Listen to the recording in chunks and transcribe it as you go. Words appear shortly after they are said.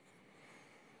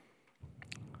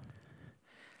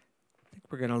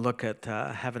We're going to look at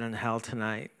heaven and hell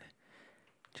tonight,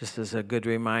 just as a good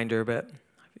reminder, but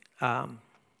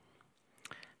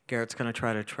Garrett's going to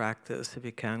try to track this if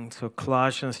he can. So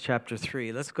Colossians chapter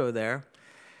 3, let's go there.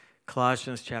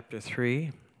 Colossians chapter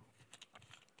 3,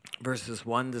 verses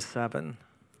 1 to 7.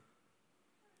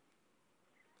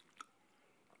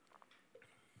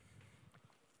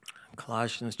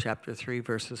 Colossians chapter 3,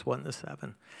 verses 1 to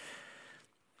 7.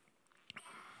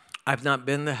 I've not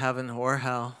been to heaven or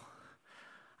hell.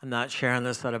 I'm not sharing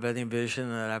this out of any vision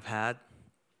that I've had.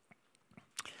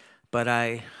 But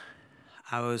I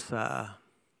was about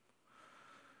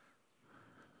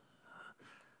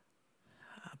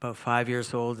 5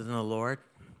 years old in the Lord,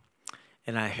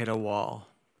 and I hit a wall.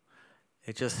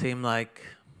 It just seemed like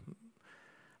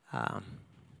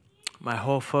my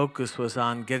whole focus was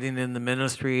on getting in the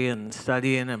ministry and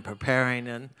studying and preparing,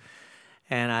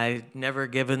 and I'd never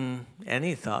given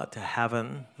any thought to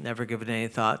heaven, never given any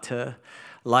thought to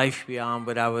life beyond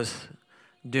what I was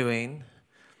doing.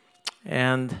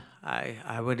 And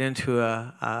I went into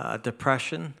a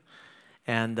depression,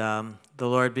 and the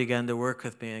Lord began to work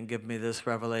with me and give me this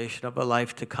revelation of a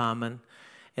life to come. And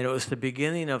it was the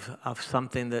beginning of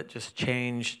something that just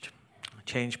changed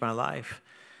my life.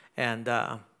 And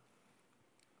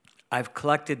I've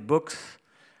collected books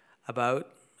about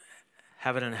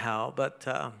heaven and hell,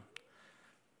 but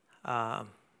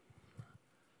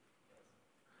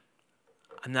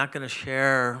I'm not going to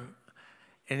share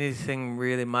anything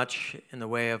really much in the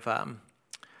way of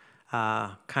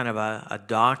kind of a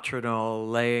doctrinal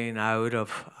laying out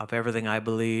of everything I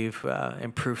believe,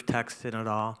 and proof text in it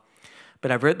all. But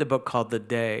I've written a book called The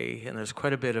Day, and there's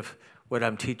quite a bit of what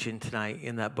I'm teaching tonight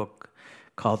in that book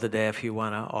called The Day, if you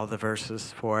want all the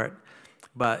verses for it.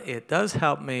 But it does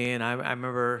help me, and I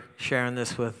remember sharing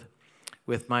this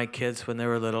with my kids when they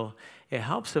were little. It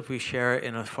helps if we share it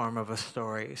in a form of a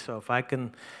story. So if I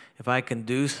can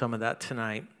do some of that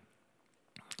tonight,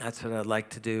 that's what I'd like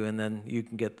to do, and then you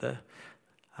can get the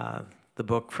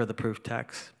book for the proof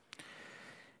text.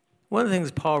 One of the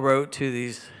things Paul wrote to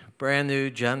these brand new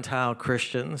Gentile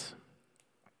Christians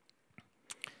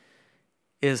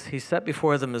is he set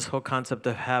before them this whole concept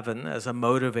of heaven as a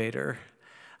motivator.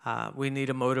 We need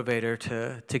a motivator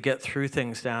to get through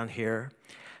things down here.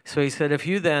 So he said, if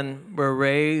you then were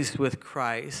raised with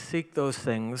Christ, seek those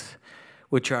things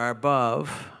which are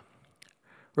above,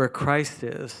 where Christ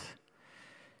is,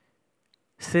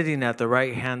 sitting at the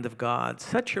right hand of God.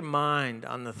 Set your mind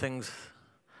on the things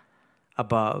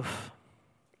above,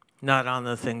 not on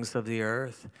the things of the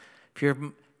earth. If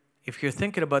you're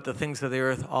thinking about the things of the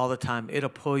earth all the time, it'll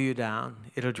pull you down.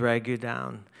 It'll drag you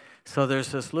down. So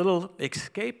there's this little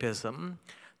escapism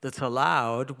that's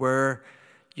allowed where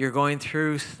you're going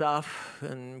through stuff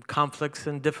and conflicts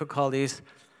and difficulties,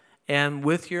 and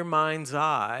with your mind's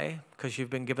eye, because you've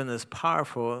been given this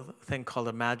powerful thing called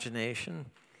imagination,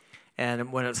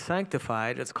 and when it's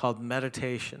sanctified, it's called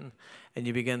meditation, and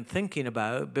you begin thinking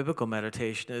about, biblical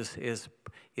meditation is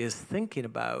thinking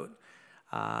about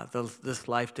this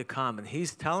life to come. And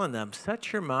he's telling them,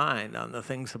 set your mind on the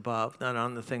things above, not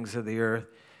on the things of the earth.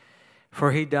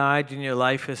 For he died, and your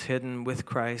life is hidden with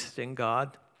Christ in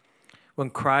God. When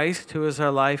Christ, who is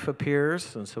our life,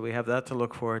 appears, and so we have that to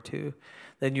look forward to,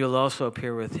 then you'll also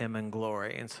appear with him in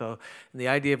glory. And so the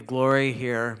idea of glory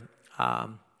here,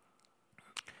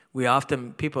 we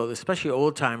often, people, especially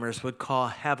old-timers, would call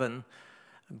heaven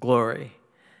glory.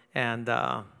 And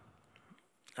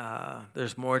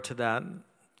there's more to that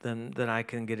than I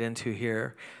can get into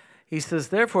here. He says,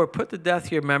 therefore, put to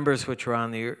death your members which are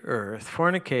on the earth,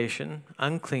 fornication,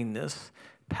 uncleanness,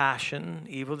 passion,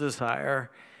 evil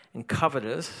desire, and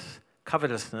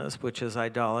covetousness, which is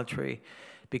idolatry.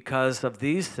 Because of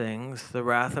these things, the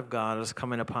wrath of God is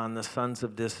coming upon the sons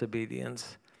of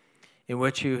disobedience, in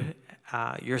which you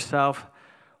yourself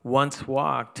once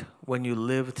walked when you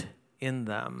lived in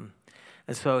them.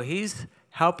 And so he's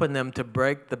helping them to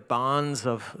break the bonds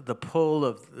of the pull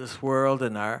of this world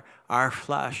and our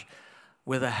flesh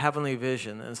with a heavenly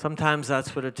vision. And sometimes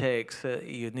that's what it takes.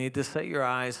 You need to set your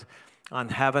eyes on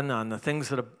heaven, on the things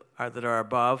that are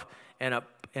above, and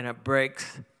it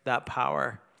breaks that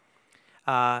power.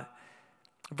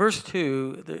 Verse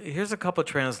 2, here's a couple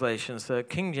translations. The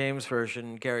King James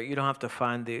Version, Garrett, you don't have to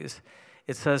find these.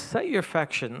 It says, set your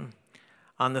affection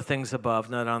on the things above,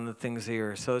 not on the things of the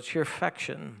earth. So it's your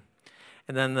affection.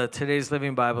 And then the Today's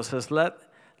Living Bible says, let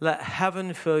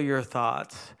heaven fill your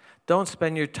thoughts. Don't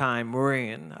spend your time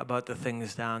worrying about the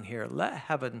things down here. Let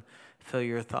heaven fill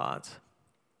your thoughts.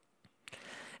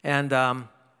 And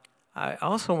I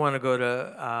also want to go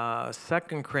to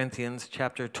 2 Corinthians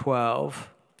chapter 12.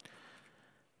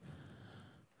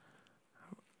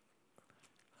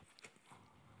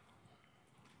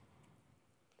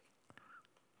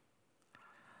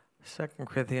 2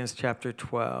 Corinthians chapter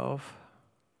 12.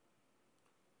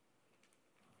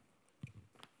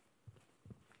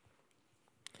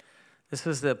 This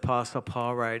is the Apostle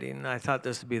Paul writing. I thought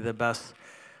this would be the best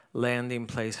landing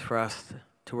place for us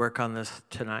to work on this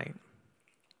tonight.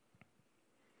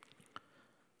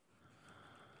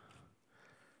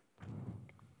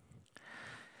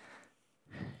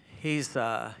 He's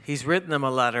written them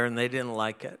a letter and they didn't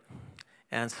like it.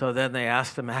 And so then they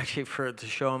asked him actually to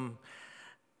show him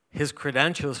his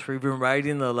credentials for even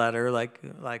writing the letter,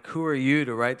 like who are you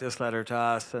to write this letter to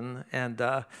us?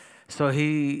 And so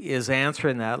he is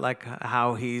answering that, like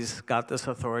how he's got this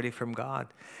authority from God.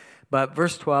 But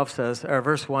verse 1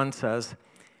 says,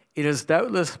 "It is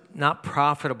doubtless not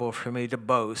profitable for me to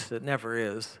boast." It never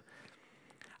is.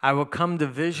 "I will come to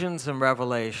visions and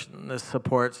revelation." This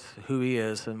supports who he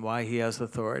is and why he has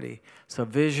authority. So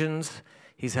visions,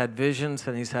 he's had visions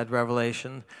and he's had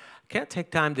revelation. I can't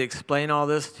take time to explain all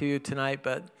this to you tonight,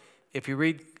 but if you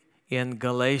read in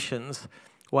Galatians,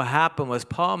 what happened was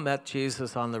Paul met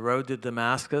Jesus on the road to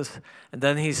Damascus, and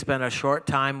then he spent a short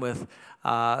time with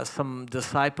some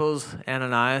disciples,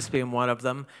 Ananias being one of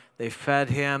them. They fed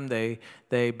him, they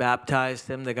baptized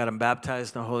him, they got him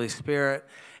baptized in the Holy Spirit,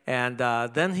 and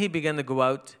then he began to go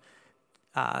out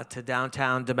to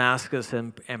downtown Damascus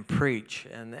and preach,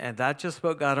 and that just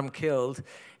about got him killed.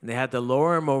 And they had to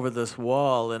lower him over this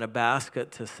wall in a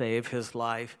basket to save his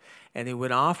life, and he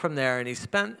went off from there, and he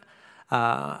spent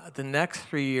the next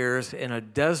 3 years in a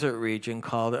desert region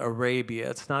called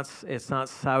Arabia. It's not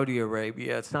Saudi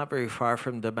Arabia. It's not very far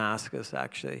from Damascus,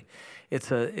 actually. It's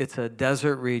a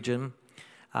desert region,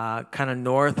 kind of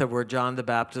north of where John the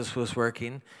Baptist was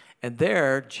working. And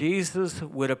there, Jesus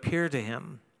would appear to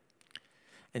him.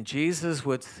 And Jesus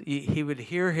would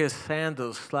hear his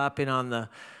sandals slapping on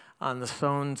the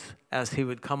stones as he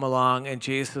would come along, and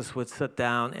Jesus would sit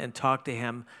down and talk to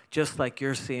him just like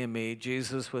you're seeing me.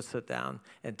 Jesus would sit down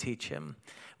and teach him.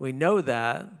 We know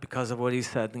that because of what he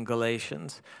said in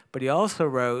Galatians. But he also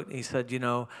wrote, he said,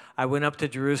 I went up to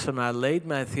Jerusalem and I laid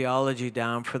my theology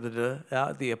down for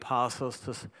the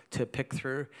apostles to pick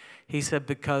through. He said,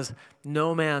 because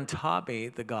no man taught me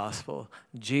the gospel.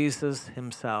 Jesus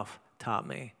himself taught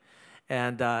me.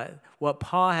 And what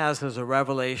Paul has is a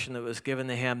revelation that was given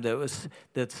to him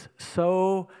that's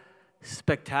so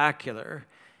spectacular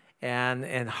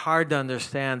and hard to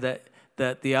understand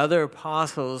that the other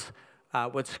apostles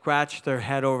would scratch their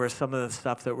head over some of the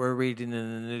stuff that we're reading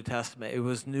in the New Testament. It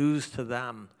was news to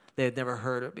them. They had never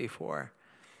heard it before.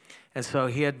 And so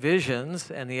he had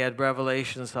visions and he had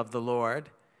revelations of the Lord.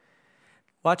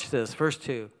 Watch this, verse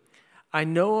 2. "I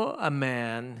know a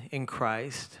man in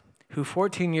Christ who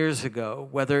 14 years ago,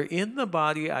 whether in the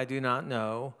body I do not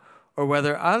know, or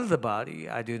whether out of the body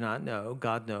I do not know,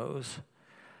 God knows,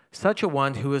 such a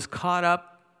one who is caught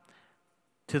up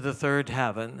to the third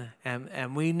heaven."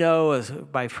 And we know as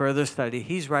by further study,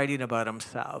 he's writing about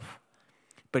himself.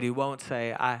 But he won't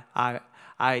say,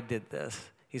 I did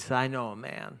this. He said, "I know a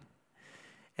man."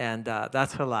 And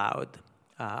that's allowed.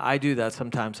 I do that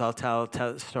sometimes. I'll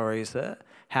tell stories that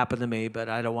happened to me, but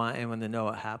I don't want anyone to know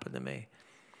it happened to me.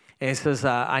 And he says,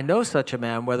 "I know such a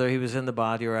man, whether he was in the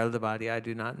body or out of the body, I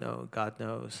do not know. God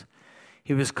knows.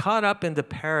 He was caught up into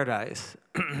paradise."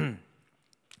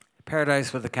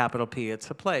 Paradise with a capital P. It's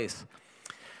a place.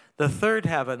 The third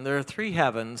heaven, there are three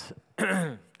heavens.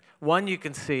 One you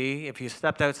can see, if you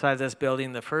stepped outside this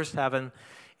building, the first heaven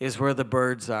is where the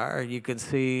birds are. You can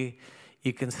see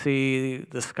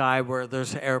the sky where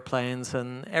there's airplanes,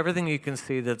 and everything you can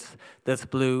see that's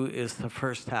blue is the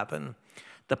first heaven.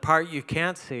 The part you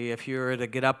can't see, if you were to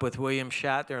get up with William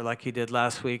Shatner like he did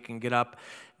last week and get up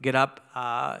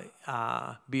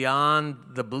beyond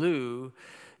the blue,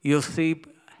 you'll see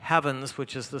heavens,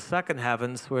 which is the second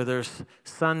heavens, where there's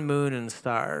sun, moon, and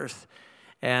stars.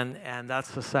 And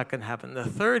that's the second heaven. The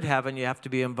third heaven, you have to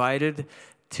be invited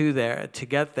to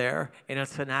get there, and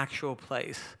it's an actual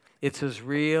place. It's as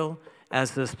real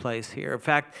as this place here. In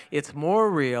fact, it's more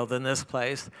real than this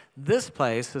place. This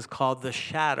place is called the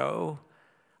shadow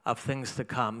of things to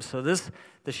come. So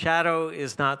the shadow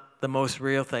is not the most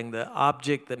real thing. The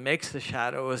object that makes the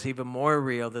shadow is even more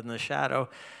real than the shadow.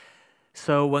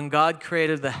 So when God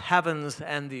created the heavens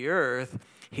and the earth,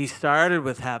 he started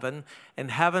with heaven, and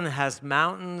heaven has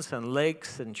mountains and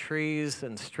lakes and trees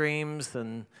and streams,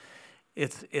 and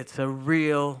it's a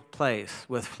real place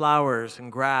with flowers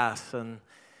and grass, and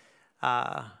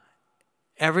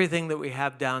everything that we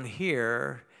have down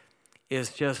here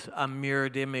is just a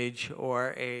mirrored image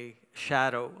or a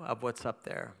shadow of what's up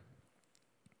there.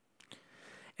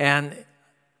 And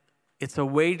it's a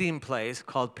waiting place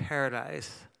called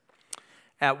paradise.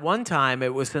 At one time,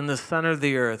 it was in the center of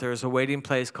the earth. There was a waiting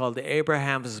place called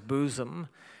Abraham's bosom,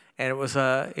 and it was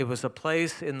a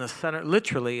place in the center,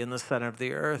 literally in the center of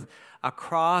the earth,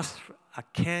 across a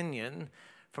canyon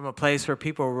from a place where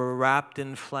people were wrapped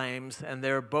in flames, and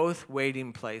they were both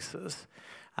waiting places.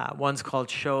 One's called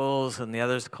Shoals, and the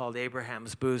other's called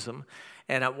Abraham's bosom.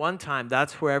 And at one time,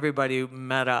 that's where everybody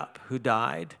met up who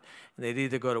died. And they'd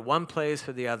either go to one place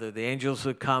or the other. The angels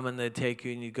would come and they'd take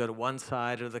you, and you'd go to one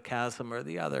side of the chasm or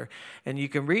the other. And you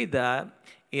can read that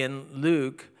in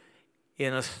Luke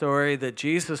in a story that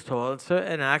Jesus told. It's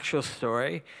an actual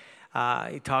story.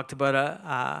 He talked about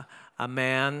a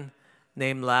man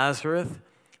named Lazarus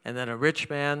and then a rich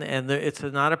man. And it's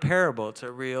not a parable. It's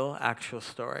a real, actual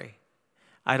story.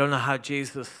 I don't know how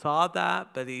Jesus saw that,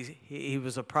 but he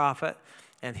was a prophet,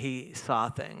 and he saw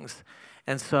things.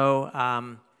 And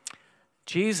so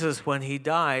Jesus, when he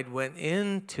died, went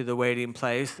into the waiting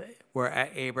place where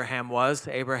Abraham was.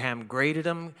 Abraham greeted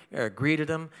him,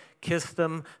 kissed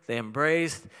him, they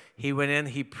embraced. He went in,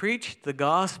 he preached the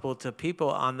gospel to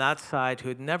people on that side who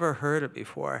had never heard it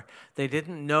before. They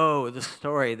didn't know the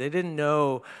story. They didn't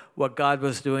know what God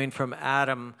was doing from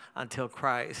Adam until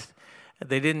Christ.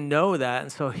 They didn't know that,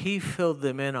 and so he filled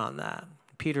them in on that.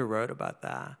 Peter wrote about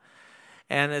that.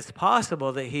 And it's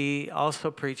possible that he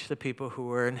also preached to people who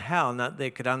were in hell, not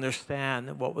they could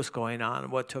understand what was going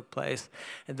on, what took place.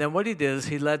 And then what he did is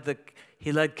he led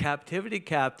captivity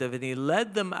captive, and he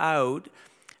led them out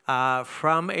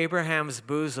from Abraham's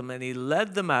bosom, and he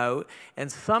led them out.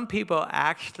 And some people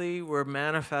actually were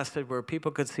manifested where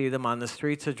people could see them on the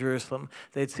streets of Jerusalem.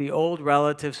 They'd see old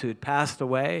relatives who'd passed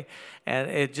away,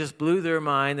 and it just blew their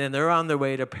mind, and they're on their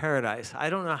way to paradise. I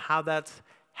don't know how that's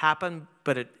happened,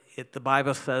 but the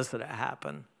Bible says that it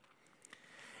happened.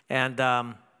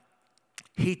 And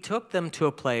he took them to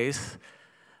a place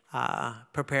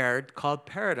prepared called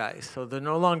paradise. So they're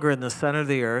no longer in the center of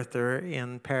the earth, they're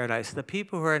in paradise. The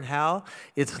people who are in hell,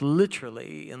 it's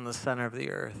literally in the center of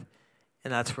the earth.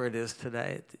 And that's where it is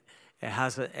today. It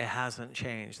hasn't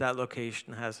changed. That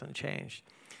location hasn't changed.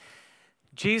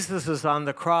 Jesus is on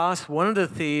the cross. One of the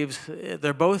thieves,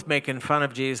 they're both making fun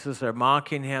of Jesus. They're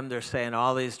mocking him. They're saying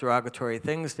all these derogatory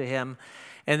things to him.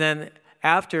 And then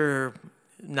after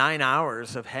 9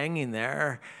 hours of hanging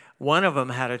there, one of them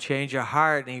had a change of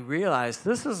heart, and he realized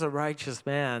this is a righteous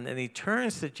man. And he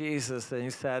turns to Jesus and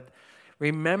he said,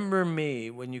 "Remember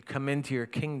me when you come into your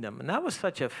kingdom." And that was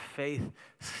such a faith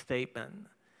statement.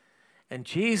 And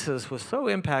Jesus was so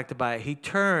impacted by it, he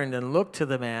turned and looked to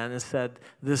the man and said,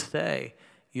 "This day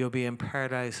you'll be in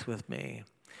paradise with me."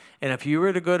 And if you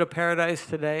were to go to paradise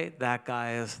today, that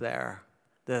guy is there.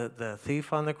 The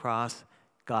thief on the cross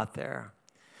got there.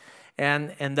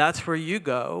 And that's where you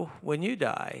go when you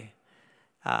die.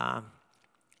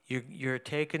 You're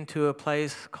taken to a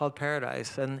place called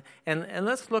paradise. And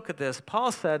let's look at this.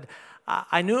 Paul said,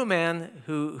 I knew a man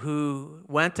who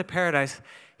went to paradise.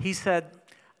 He said,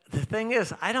 the thing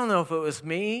is, I don't know if it was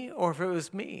me or if it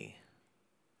was me.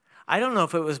 I don't know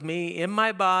if it was me in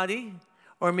my body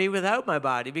or me without my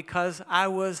body, because I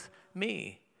was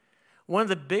me. One of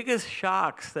the biggest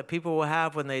shocks that people will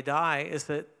have when they die is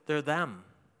that they're them.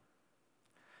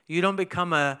 You don't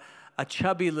become a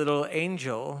chubby little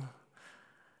angel.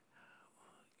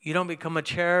 You don't become a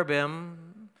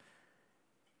cherubim.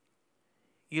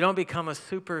 You don't become a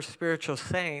super spiritual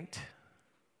saint.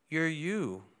 You're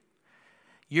you.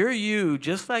 You're you,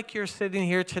 just like you're sitting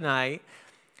here tonight.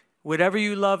 Whatever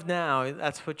you love now,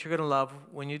 that's what you're going to love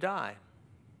when you die.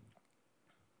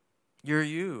 You're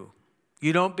you.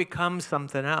 You don't become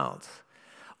something else.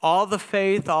 All the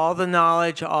faith, all the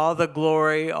knowledge, all the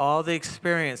glory, all the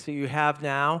experience that you have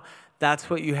now, that's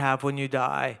what you have when you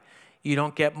die. You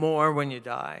don't get more when you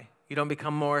die. You don't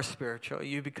become more spiritual.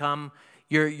 You become,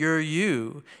 you're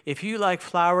you. If you like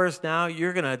flowers now,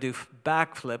 you're going to do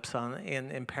backflips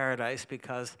in paradise,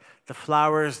 because the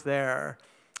flowers there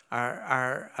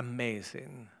are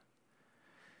amazing.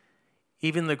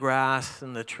 Even the grass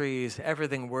and the trees,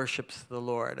 everything worships the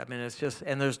Lord. I mean, it's just,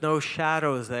 and there's no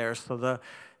shadows there, so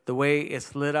the way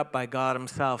it's lit up by God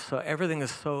himself, so everything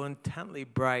is so intently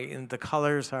bright, and the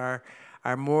colors are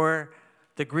more,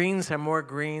 the greens are more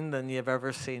green than you've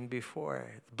ever seen before.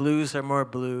 The blues are more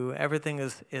blue. Everything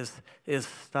is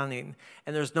stunning.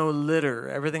 And there's no litter.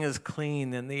 Everything is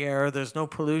clean in the air. There's no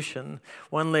pollution.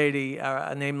 One lady,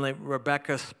 named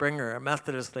Rebecca Springer, a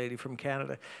Methodist lady from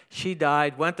Canada, she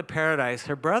died, went to paradise.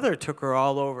 Her brother took her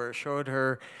all over, showed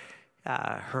her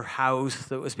her house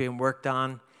that was being worked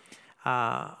on,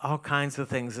 all kinds of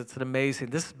things. It's an amazing.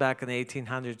 This is back in the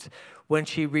 1800s. When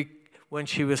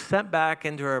she was sent back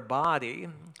into her body,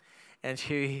 and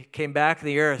she came back to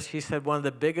the earth. She said one of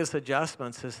the biggest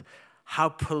adjustments is how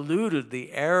polluted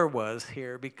the air was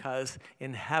here, because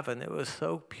in heaven it was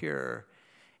so pure.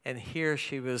 And here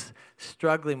she was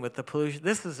struggling with the pollution.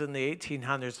 This is in the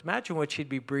 1800s. Imagine what she'd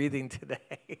be breathing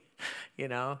today.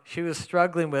 She was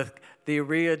struggling with the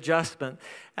readjustment.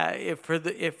 If for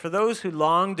those who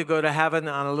long to go to heaven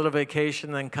on a little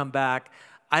vacation and come back,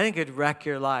 I think it'd wreck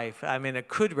your life. I mean, it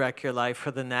could wreck your life for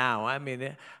the now. I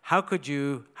mean, how could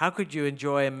you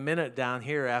enjoy a minute down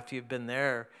here after you've been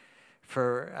there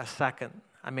for a second?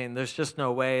 I mean, there's just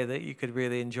no way that you could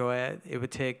really enjoy it. It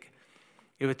would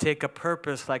take a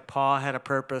purpose, like Paul had a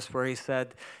purpose where he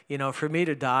said, for me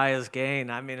to die is gain.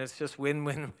 I mean, it's just win,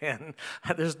 win, win.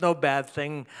 There's no bad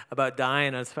thing about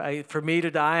dying. For me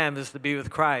to die, I'm just to be with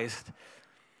Christ.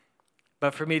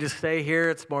 But for me to stay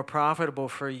here, it's more profitable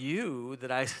for you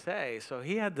that I stay. So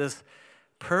he had this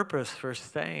purpose for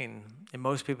staying, and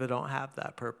most people don't have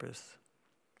that purpose.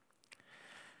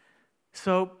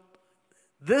 So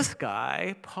this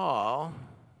guy, Paul,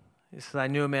 he said, I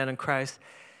knew a man in Christ.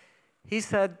 He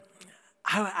said,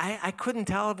 I couldn't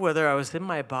tell whether I was in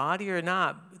my body or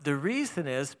not. The reason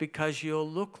is because you'll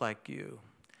look like you.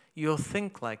 You'll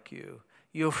think like you.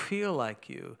 You'll feel like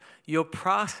you. You'll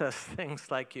process things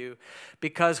like you.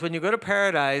 Because when you go to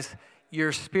paradise,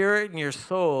 your spirit and your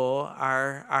soul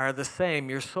are the same.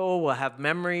 Your soul will have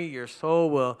memory. Your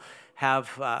soul will have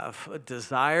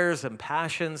desires and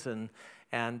passions and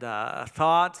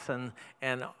thoughts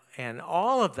and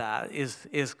all of that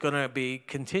is going to be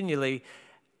continually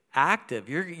active.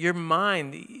 Your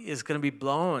mind is going to be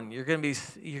blown. You're going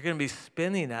to be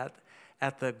spinning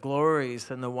at the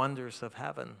glories and the wonders of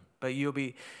heaven. But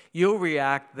you'll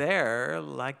react there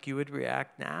like you would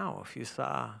react now if you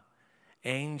saw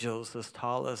angels as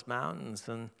tall as mountains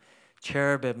and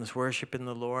cherubims worshiping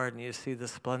the Lord, and you see the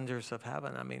splendors of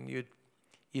heaven. I mean,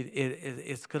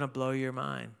 it's going to blow your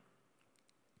mind.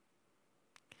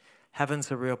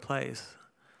 Heaven's a real place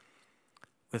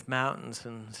with mountains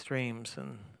and streams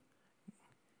and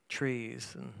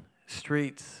trees and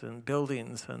streets and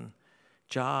buildings and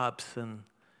jobs, and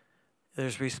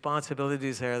there's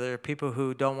responsibilities there. There are people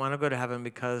who don't want to go to heaven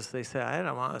because they say, I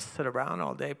don't want to sit around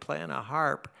all day playing a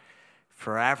harp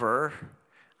forever.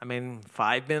 I mean,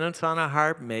 5 minutes on a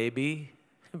harp, maybe,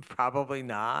 probably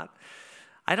not.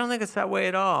 I don't think it's that way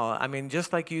at all. I mean,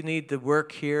 just like you need the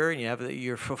work here and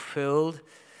you're fulfilled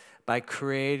by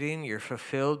creating, you're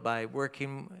fulfilled by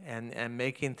working and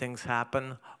making things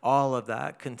happen, all of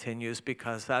that continues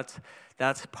because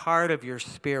that's part of your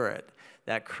spirit,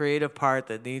 that creative part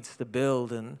that needs to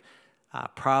build and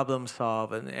problem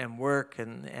solve and work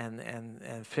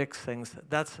and fix things.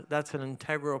 That's an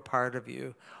integral part of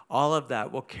you. All of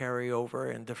that will carry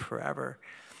over into forever.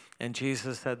 And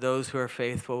Jesus said, those who are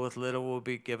faithful with little will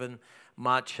be given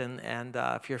much, and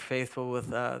if you're faithful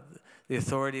with the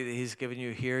authority that he's given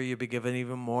you here, you'll be given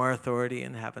even more authority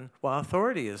in heaven. Well,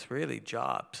 authority is really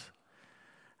jobs.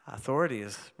 Authority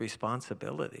is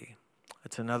responsibility.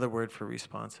 It's another word for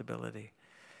responsibility.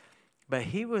 But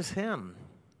he was him,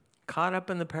 caught up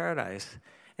in the paradise.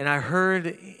 And I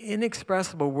heard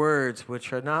inexpressible words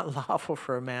which are not lawful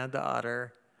for a man to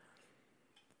utter.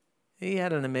 He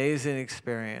had an amazing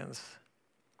experience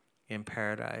in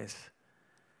paradise.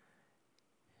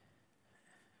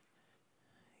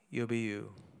 You'll be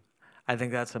you. I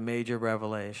think that's a major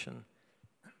revelation.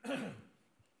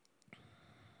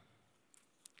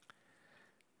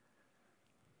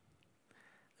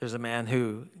 There's a man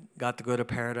who got to go to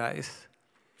paradise,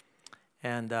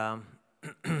 and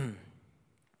an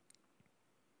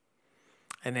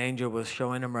angel was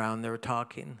showing him around. They were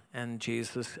talking, and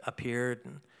Jesus appeared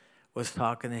and was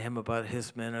talking to him about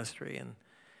his ministry, and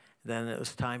then it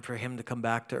was time for him to come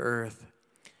back to earth.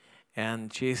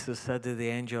 And Jesus said to the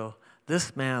angel,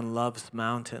 this man loves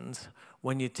mountains.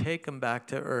 When you take him back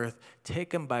to earth,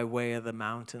 take him by way of the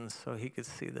mountains so he could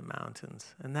see the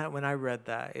mountains. And that, when I read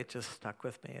that, it just stuck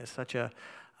with me. It's such a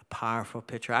powerful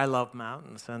picture. I love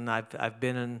mountains, and I've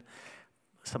been in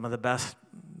some of the best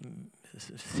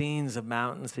scenes of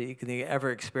mountains that you can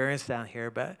ever experience down here,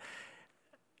 but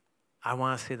I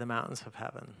want to see the mountains of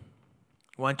heaven.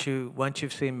 Once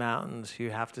you've seen mountains,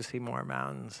 you have to see more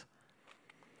mountains.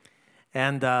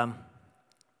 And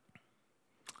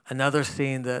another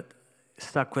scene that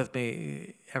stuck with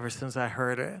me ever since I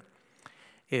heard it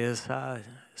is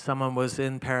someone was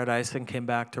in paradise and came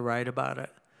back to write about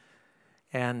it.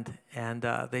 And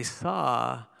they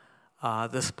saw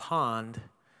this pond,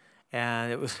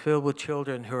 and it was filled with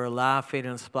children who were laughing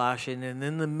and splashing. And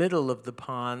in the middle of the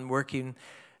pond,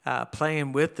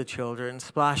 playing with the children,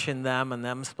 splashing them and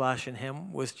them splashing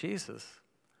him, was Jesus.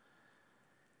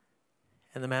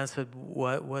 And the man said,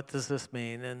 what does this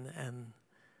mean? And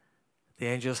the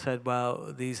angel said,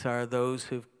 well, these are those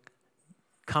who've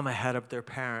come ahead of their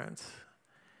parents,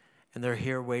 and they're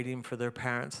here waiting for their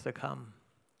parents to come.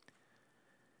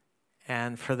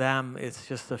 And for them, it's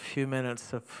just a few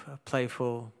minutes of a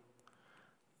playful,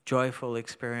 joyful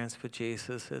experience with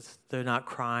Jesus. They're not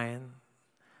crying.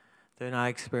 They're not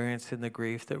experiencing the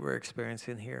grief that we're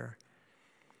experiencing here.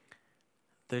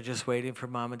 They're just waiting for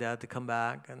mom and dad to come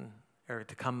back or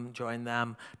to come join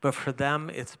them. But for them,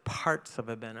 it's parts of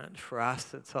a minute. For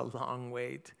us, it's a long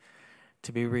wait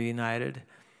to be reunited.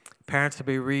 Parents to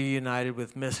be reunited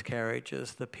with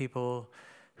miscarriages, the people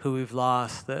who we've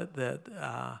lost that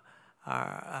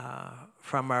are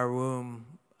from our womb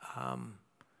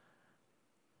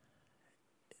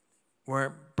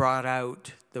weren't brought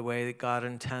out the way that God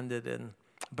intended,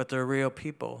 but they're real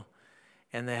people,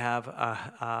 and they have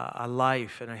a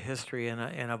life and a history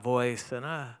and a voice and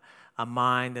a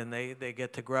mind, and they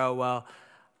get to grow. Well,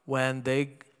 when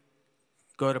they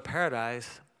go to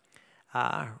paradise,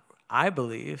 I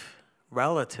believe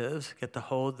relatives get to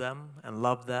hold them and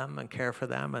love them and care for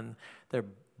them, and they're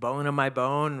bone of my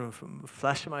bone,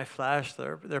 flesh of my flesh.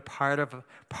 They're part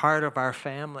of our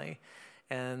family,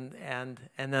 and then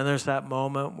there's that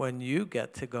moment when you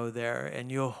get to go there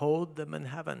and you'll hold them in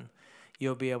heaven.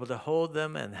 You'll be able to hold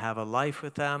them and have a life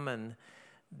with them. And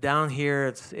down here,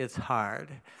 it's hard.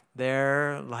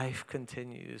 There, life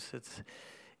continues.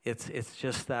 It's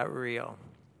just that real.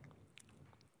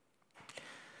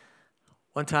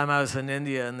 One time I was in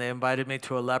India, and they invited me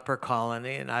to a leper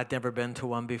colony, and I'd never been to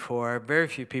one before. Very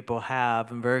few people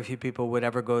have, and very few people would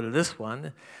ever go to this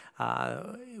one.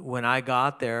 When I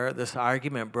got there, this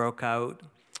argument broke out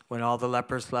when all the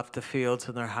lepers left the fields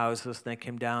and their houses, and they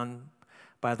came down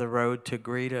by the road to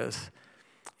greet us.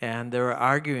 And they were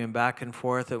arguing back and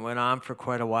forth. It went on for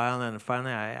quite a while, and then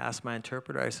finally I asked my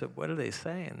interpreter, I said, what are they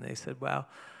saying? They said, well,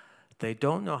 they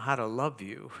don't know how to love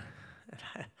you.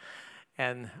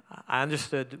 And I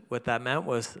understood what that meant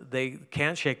was they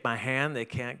can't shake my hand, they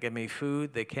can't give me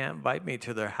food, they can't invite me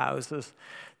to their houses,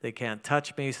 they can't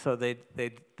touch me. So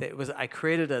I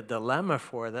created a dilemma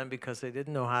for them because they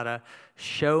didn't know how to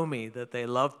show me that they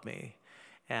loved me.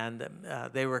 And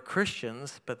they were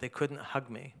Christians, but they couldn't hug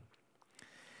me.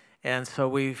 And so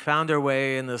we found our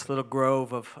way in this little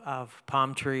grove of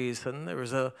palm trees, and there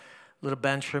was a little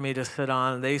bench for me to sit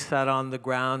on. And they sat on the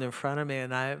ground in front of me,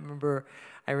 and I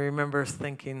remember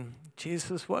thinking,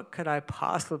 Jesus, what could I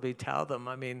possibly tell them?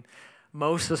 I mean,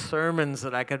 most of the sermons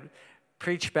that I could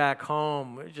preach back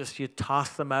home, just you toss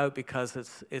them out because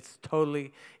it's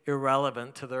totally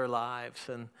irrelevant to their lives.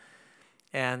 And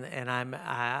I'm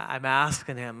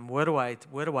asking him, what do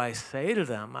I say to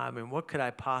them? I mean, what could I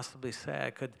possibly say?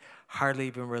 I could hardly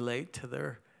even relate to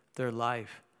their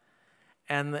life.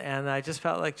 And I just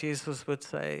felt like Jesus would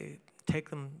say, take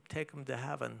them to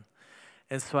heaven.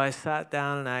 And so I sat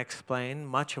down and I explained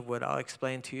much of what I'll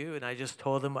explain to you, and I just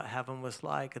told them what heaven was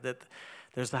like, that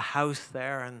there's a house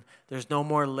there and there's no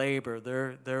more labor.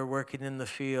 They're working in the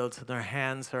fields, and their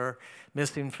hands are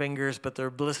missing fingers, but they're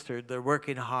blistered. They're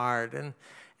working hard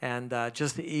and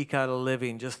just to eke out a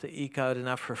living, just to eke out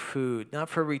enough for food, not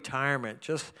for retirement,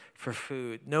 just for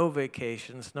food. No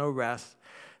vacations, no rest,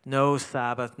 no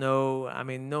Sabbath, no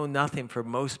nothing for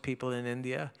most people in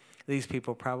India. These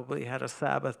people probably had a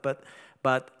Sabbath, but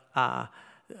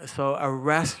so a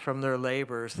rest from their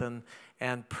labors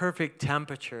and perfect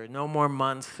temperature, no more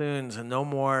monsoons and no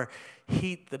more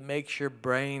heat that makes your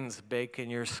brains bake in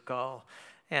your skull,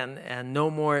 and no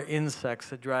more insects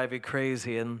that drive you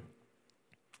crazy, and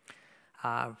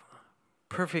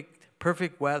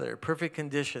perfect weather, perfect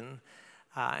condition,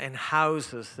 and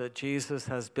houses that Jesus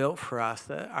has built for us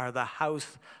that are the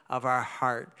house of our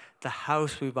heart, the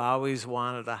house we've always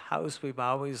wanted, the house we've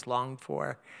always longed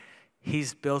for.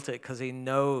 He's built it because he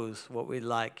knows what we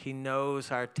like. He knows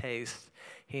our taste.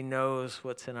 He knows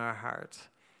what's in our hearts.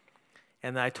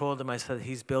 And I told him, I said,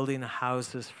 he's building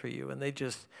houses for you. And they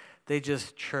just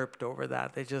chirped over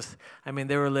that.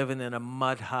 They were living in a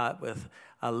mud hut with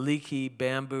a leaky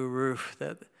bamboo roof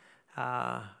that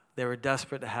they were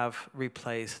desperate to have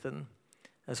replaced. And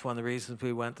that's one of the reasons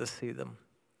we went to see them.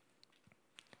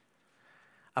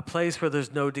 A place where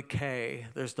there's no decay,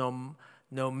 there's no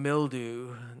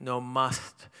mildew, no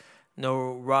must,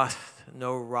 no rust,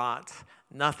 no rot.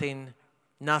 Nothing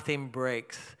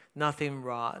breaks, nothing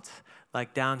rots.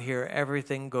 Like down here,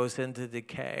 everything goes into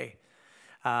decay.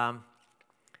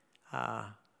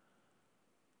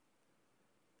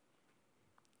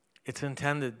 It's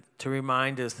intended to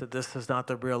remind us that this is not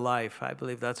the real life. I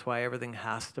believe that's why everything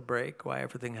has to break, why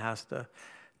everything has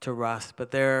to rust.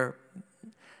 But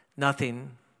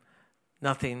nothing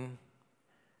nothing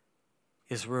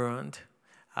is ruined.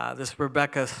 This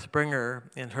Rebecca Springer,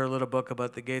 in her little book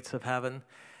about the gates of heaven,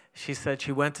 she said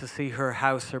she went to see her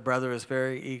house. Her brother was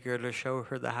very eager to show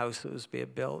her the house that was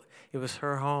being built. It was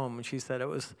her home, and she said it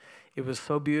was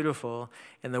so beautiful.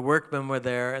 And the workmen were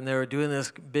there, and they were doing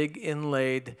this big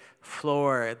inlaid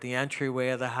floor at the entryway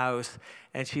of the house.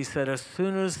 And she said as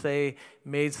soon as they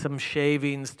made some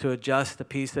shavings to adjust a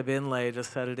piece of inlay to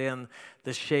set it in,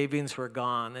 the shavings were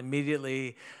gone.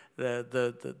 Immediately,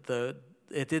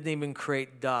 it didn't even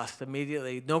create dust.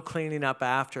 Immediately, no cleaning up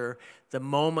after. The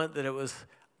moment that it was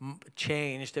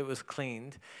changed, it was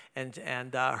cleaned.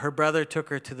 And her brother took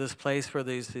her to this place where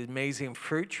there's these amazing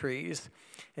fruit trees,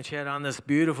 and she had on this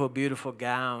beautiful, beautiful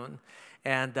gown.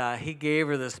 And he gave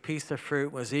her this piece of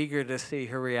fruit, was eager to see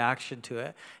her reaction to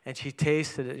it. And she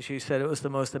tasted it. She said it was the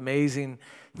most amazing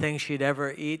thing she'd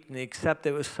ever eaten, except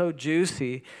it was so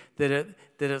juicy that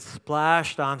it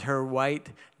splashed on her white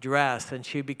dress, and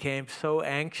she became so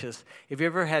anxious. If you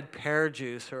ever had pear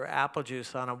juice or apple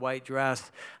juice on a white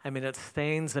dress, I mean, it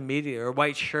stains immediately, or a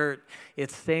white shirt, it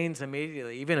stains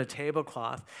immediately, even a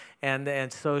tablecloth.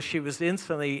 And so she was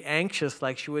instantly anxious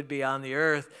like she would be on the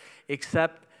earth,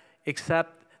 except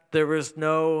there was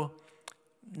no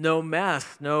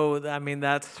mess. I mean,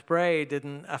 that spray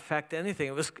didn't affect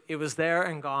anything. It was there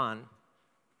and gone.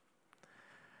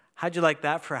 How'd you like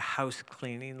that for house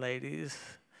cleaning, ladies?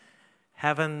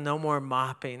 Having no more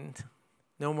mopping,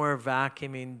 no more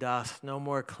vacuuming dust, no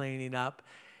more cleaning up.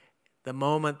 The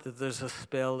moment that there's a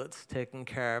spill, it's taken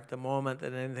care of. The moment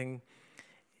that anything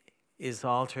is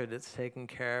altered, it's taken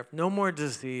care of. No more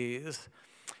disease.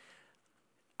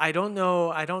 I don't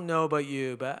know about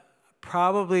you, but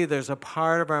probably there's a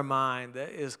part of our mind that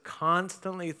is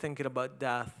constantly thinking about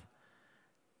death,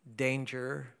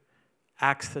 danger,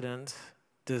 accidents,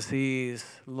 disease,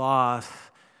 loss.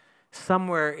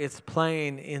 Somewhere it's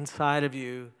playing inside of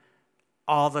you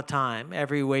all the time,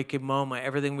 every waking moment.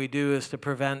 Everything we do is to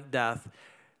prevent death,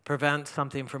 prevent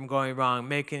something from going wrong,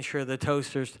 making sure the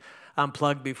toaster's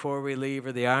unplugged before we leave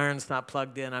or the iron's not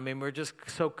plugged in. I mean, we're just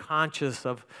so conscious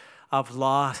of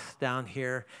loss down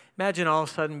here. Imagine all of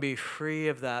a sudden be free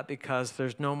of that because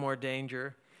there's no more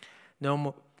danger,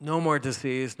 no more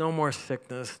disease, no more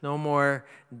sickness, no more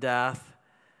death.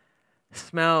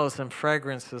 Smells and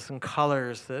fragrances and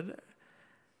colors, that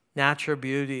natural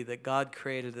beauty that God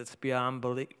created that's beyond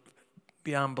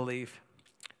belief.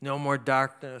 No more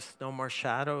darkness, no more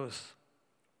shadows.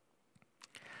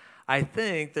 I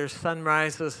think there's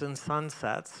sunrises and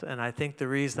sunsets, and I think the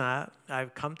reason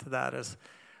I've come to that is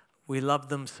we love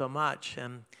them so much.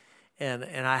 And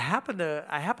I happen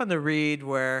to read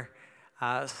where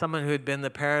someone who had been to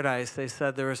paradise, they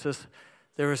said there was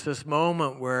this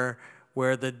moment where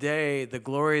the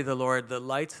glory of the Lord that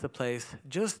lights the place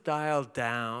just dialed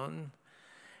down,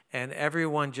 and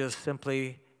everyone just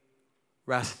simply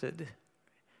rested.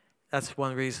 That's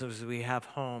one reason is we have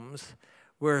homes.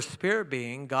 We're a spirit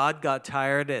being. God got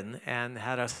tired and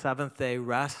had a seventh day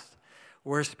rest.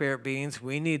 We're spirit beings.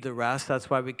 We need the rest. That's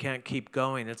why we can't keep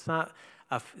going. It's not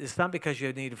because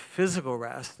you need a physical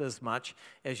rest as much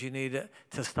as you need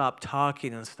to stop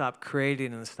talking and stop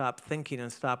creating and stop thinking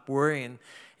and stop worrying.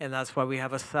 And that's why we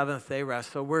have a seventh day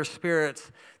rest. So we're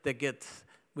spirits that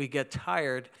we get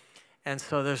tired. And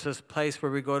so there's this place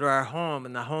where we go to our home,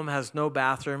 and the home has no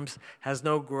bathrooms, has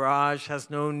no garage, has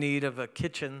no need of a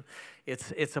kitchen.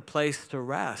 It's a place to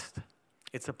rest.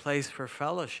 It's a place for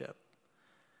fellowship.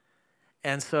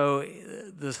 And so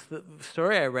the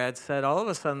story I read said all of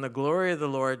a sudden the glory of the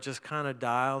Lord just kind of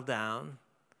dialed down,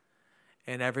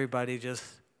 and everybody just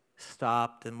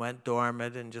stopped and went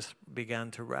dormant and just began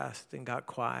to rest and got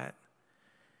quiet.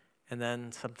 And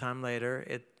then sometime later,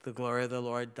 the glory of the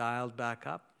Lord dialed back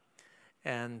up,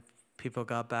 and people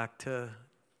got back to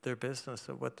their business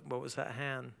of what was at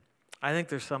hand. I think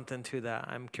there's something to that.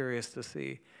 I'm curious to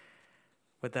see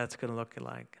what that's going to look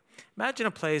like. Imagine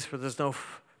a place where there's no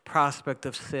prospect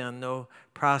of sin, no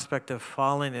prospect of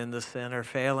falling into sin or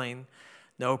failing,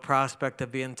 no prospect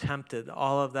of being tempted.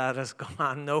 All of that is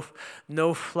gone.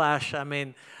 No flesh. I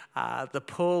mean, the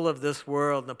pull of this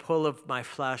world, the pull of my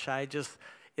flesh,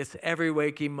 it's every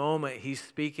waking moment he's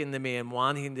speaking to me and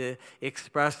wanting to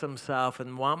express himself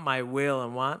and want my will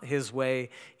and want his way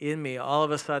in me. All of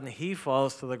a sudden he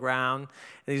falls to the ground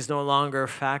and he's no longer a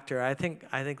factor. I think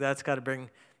that's got to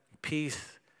bring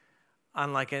peace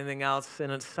unlike anything else in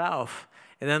itself.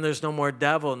 And then there's no more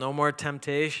devil, no more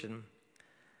temptation,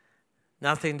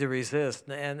 nothing to resist,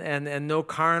 and no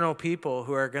carnal people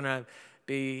who are going to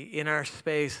be in our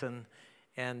space and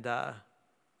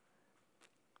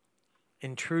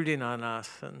intruding on us,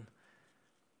 and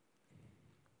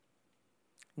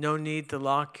No need to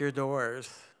lock your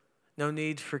doors. No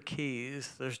need for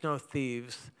keys. There's no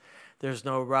thieves. There's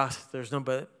no rust.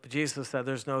 But Jesus said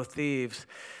there's no thieves.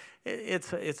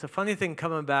 It's a funny thing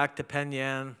coming back to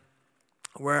Penn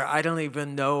where I don't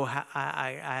even know,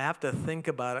 I have to think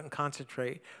about it and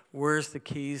concentrate. Where's the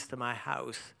keys to my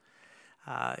house?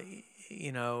 If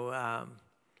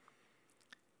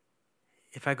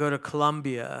I go to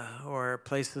Colombia or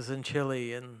places in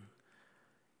Chile and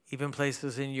even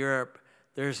places in Europe,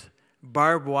 there's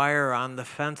barbed wire on the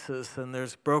fences and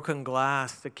there's broken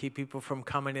glass to keep people from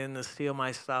coming in to steal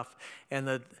my stuff.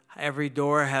 And every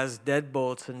door has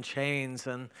deadbolts and chains.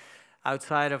 And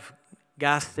outside of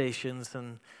gas stations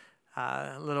and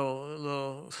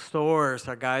little stores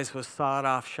are guys with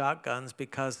sawed-off shotguns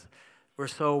because we're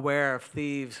so aware of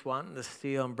thieves wanting to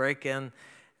steal and break in.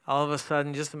 All of a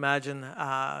sudden, just imagine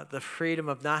the freedom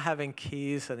of not having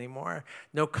keys anymore,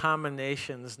 no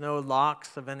combinations, no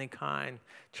locks of any kind.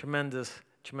 Tremendous,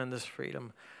 tremendous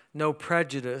freedom. No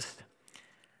prejudice,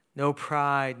 no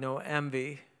pride, no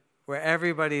envy, where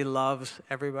everybody loves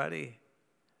everybody.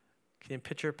 Can you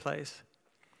picture a place?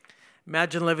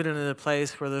 Imagine living in a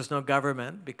place where there's no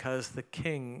government because the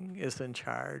king is in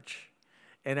charge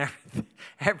and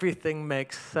everything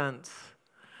makes sense.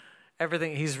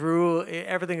 Everything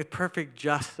everything is perfect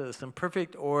justice and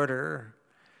perfect order.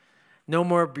 No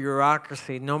more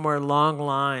bureaucracy, no more long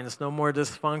lines, no more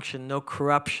dysfunction, no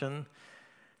corruption,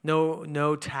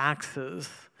 no taxes.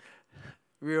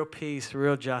 Real peace,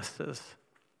 real justice.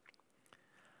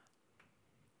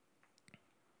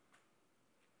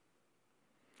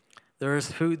 There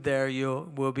is food there.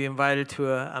 You will be invited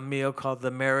to a meal called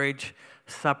the Marriage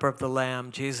Supper of the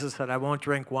Lamb. Jesus said, I won't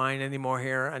drink wine anymore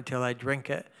here until I drink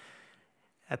it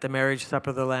at the Marriage Supper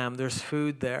of the Lamb. There's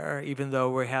food there, even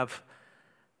though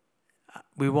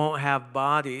we won't have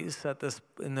bodies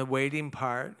in the waiting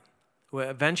part.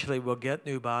 Eventually we'll get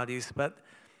new bodies, but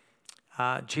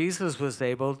Jesus was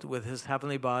able to, with his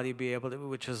heavenly body,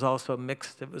 which was also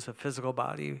mixed. It was a physical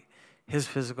body, his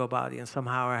physical body, and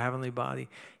somehow our heavenly body.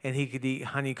 And he could eat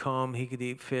honeycomb, he could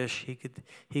eat fish,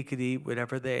 he could eat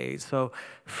whatever they ate. So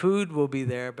food will be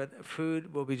there, but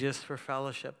food will be just for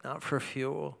fellowship, not for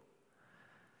fuel.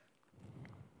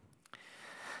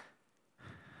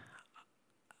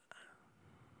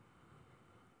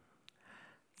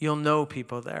 You'll know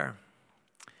people there.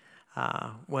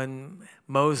 When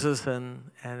Moses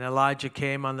and Elijah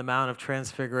came on the Mount of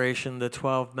Transfiguration, the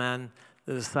 12 men,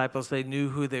 the disciples, they knew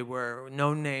who they were.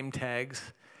 No name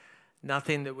tags,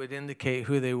 nothing that would indicate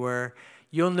who they were.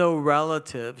 You'll know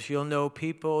relatives. You'll know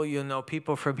people. You'll know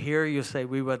people from here. You'll say,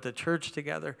 we went to church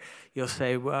together. You'll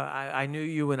say, well, I knew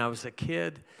you when I was a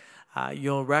kid.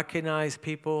 You'll recognize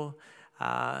people.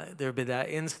 There'll be that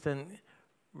instant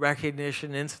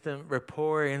recognition, instant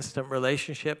rapport, instant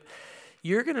relationship.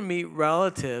 You're going to meet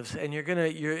relatives, and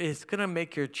it's going to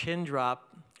make your chin drop,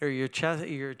 or your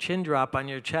chin drop on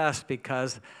your chest,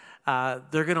 because they're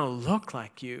going to look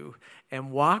like you and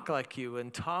walk like you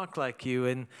and talk like you,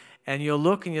 and you'll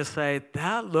look and you'll say,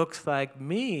 that looks like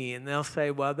me, and they'll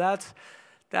say, well, that's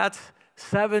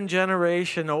 7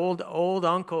 generation old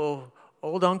Uncle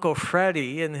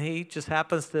Freddie, and he just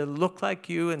happens to look like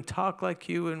you and talk like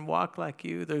you and walk like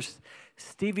you. There's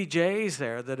Stevie J's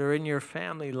there that are in your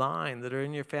family line, that are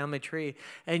in your family tree,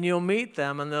 and you'll meet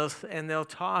them, and they'll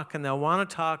talk, and they'll want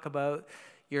to talk about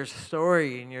your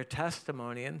story and your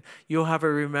testimony, and you'll have a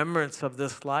remembrance of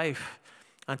this life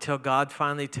until God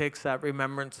finally takes that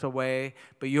remembrance away.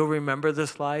 But you'll remember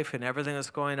this life and everything that's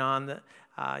going on. That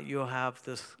you'll have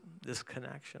this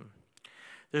connection.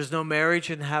 There's no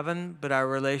marriage in heaven, but our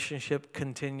relationship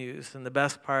continues, and the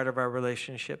best part of our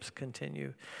relationships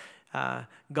continue.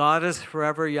 God is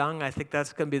forever young. I think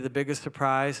that's going to be the biggest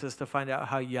surprise, is to find out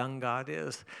how young God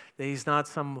is. That he's not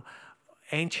some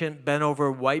ancient,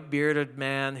 bent-over, white-bearded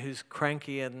man who's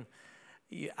cranky, and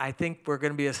I think we're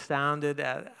going to be astounded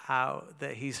at how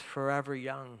that he's forever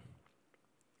young.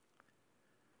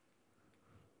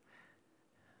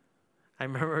 I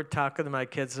remember talking to my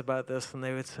kids about this, and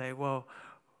they would say, well,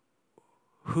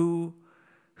 who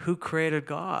created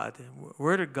God?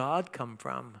 Where did God come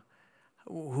from?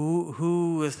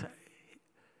 Who's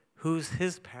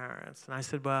his parents? And I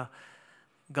said, well,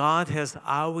 God has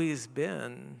always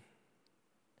been.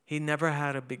 He never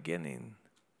had a beginning,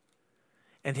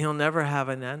 and he'll never have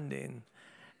an ending.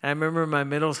 And I remember my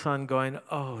middle son going,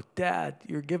 oh, Dad,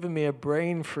 you're giving me a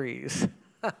brain freeze.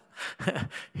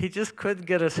 He just couldn't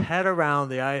get his head around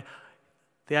the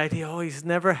idea, oh, he's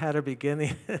never had a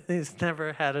beginning. He's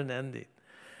never had an ending.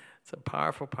 It's a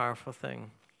powerful, powerful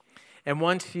thing. And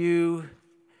once you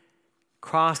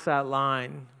cross that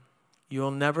line,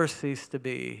 you'll never cease to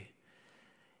be.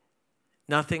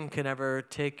 Nothing can ever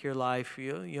take your life.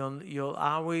 You'll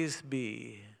always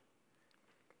be.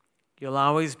 You'll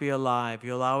always be alive.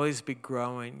 You'll always be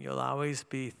growing. You'll always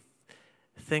be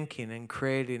thinking and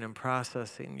creating and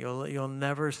processing. You'll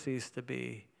never cease to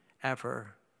be,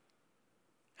 ever,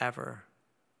 ever.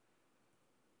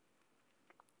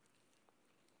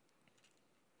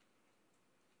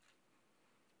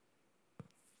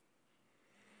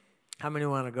 How many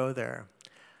want to go there?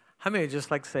 How many just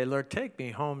like to say, Lord, take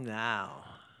me home now?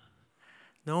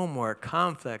 No more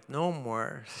conflict, no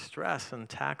more stress and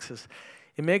taxes.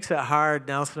 It makes it hard.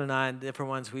 Nelson and I, and different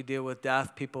ones, we deal with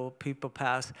death, people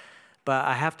pass. But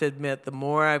I have to admit, the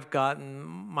more I've gotten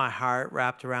my heart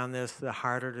wrapped around this, the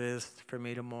harder it is for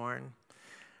me to mourn.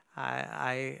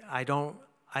 I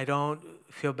don't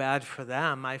feel bad for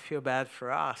them. I feel bad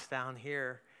for us down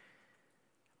here.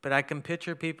 But I can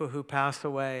picture people who pass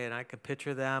away, and I can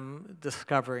picture them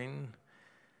discovering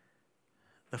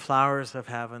the flowers of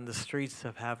heaven, the streets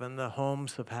of heaven, the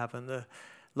homes of heaven, the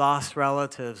lost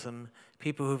relatives, and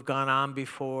people who've gone on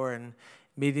before, and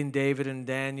meeting David and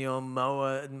Daniel,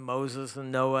 Noah and Moses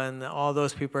and Noah, and all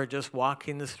those people are just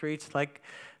walking the streets like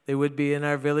they would be in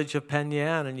our village of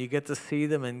Penyan, and you get to see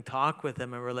them and talk with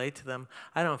them and relate to them.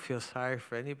 I don't feel sorry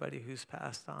for anybody who's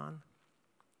passed on.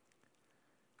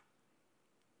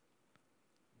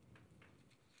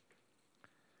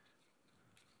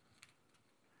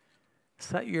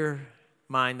 Set your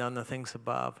mind on the things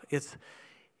above.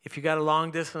 If you got a long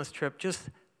distance trip, just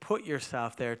put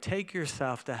yourself there. Take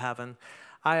yourself to heaven.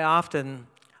 I often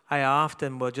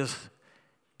will just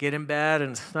get in bed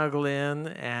and snuggle in,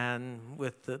 and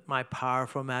with my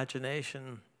powerful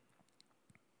imagination,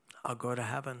 I'll go to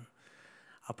heaven.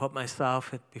 I'll put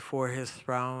myself before his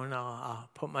throne. I'll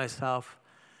put myself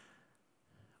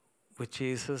with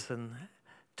Jesus and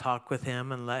talk with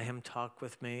him and let him talk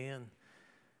with me. And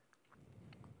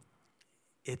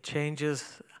it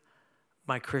changes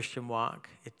my Christian walk.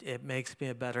 It makes me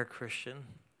a better Christian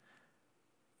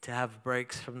to have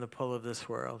breaks from the pull of this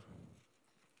world.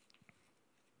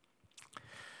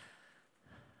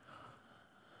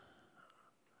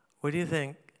 What do you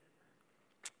think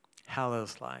hell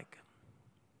is like?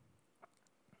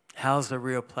 Hell's a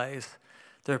real place.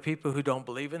 There are people who don't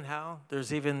believe in hell.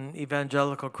 There's even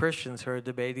evangelical Christians who are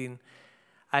debating.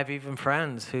 I have even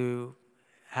friends who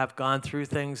have gone through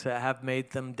things that have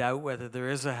made them doubt whether there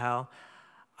is a hell.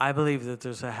 I believe that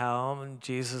there's a hell, and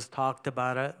Jesus talked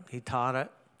about it. He taught it.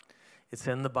 It's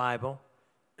in the Bible.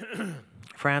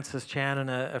 Francis Chan and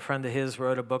a friend of his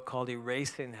wrote a book called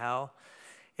Erasing Hell.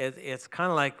 It's kind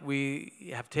of like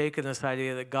we have taken this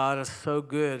idea that God is so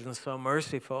good and so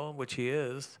merciful, which he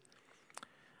is.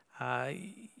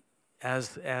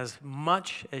 As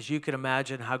much as you can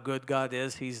imagine how good God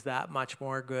is, he's that much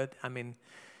more good. I mean,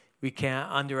 we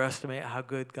can't underestimate how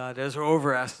good God is or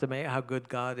overestimate how good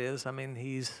God is. I mean,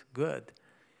 he's good.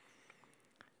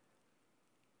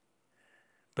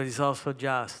 But he's also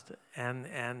just, and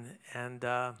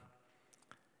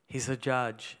he's a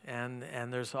judge. And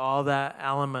there's all that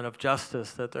element of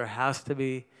justice that there has to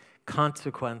be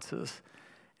consequences.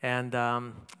 And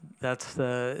there's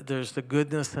the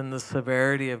goodness and the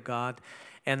severity of God.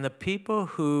 And the people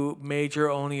who major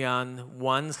only on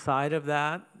one side of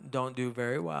that don't do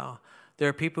very well. There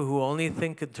are people who only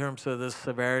think in terms of the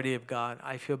severity of God.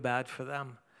 I feel bad for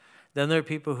them. Then there are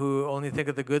people who only think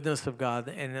of the goodness of God,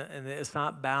 and it's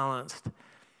not balanced,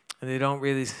 and they don't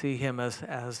really see him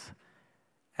as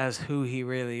who he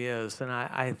really is. And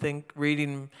I think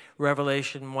reading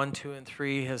Revelation 1, 2, and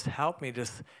 3 has helped me to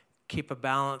keep a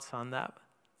balance on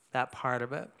that part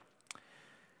of it.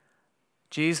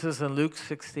 Jesus in Luke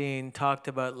 16 talked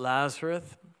about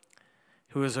Lazarus,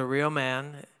 who was a real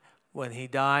man. When he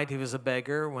died, he was a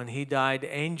beggar. When he died,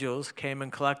 angels came and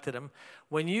collected him.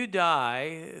 When you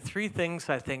die, 3 things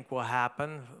I think will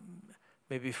happen,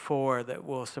 maybe 4 that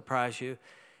will surprise you.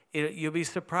 You'll be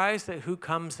surprised at who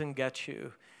comes and gets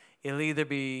you. It'll either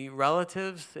be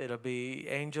relatives, it'll be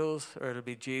angels, or it'll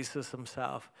be Jesus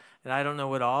himself. And I don't know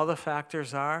what all the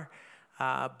factors are,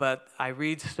 but I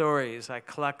read stories, I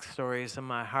collect stories in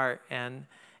my heart, and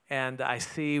I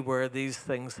see where these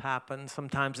things happen.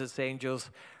 Sometimes it's angels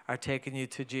are taking you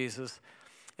to Jesus.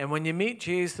 And when you meet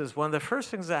Jesus, one of the first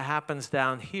things that happens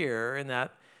down here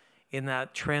in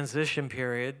that transition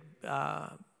period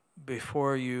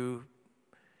before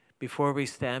we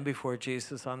stand before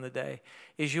Jesus on the day,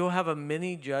 is you'll have a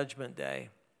mini judgment day.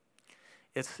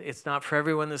 It's not for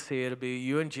everyone to see. It'll be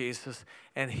you and Jesus,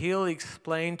 and he'll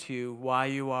explain to you why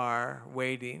you are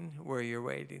waiting where you're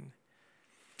waiting.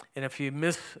 And if you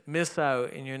miss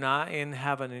out and you're not in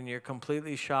heaven and you're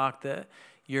completely shocked that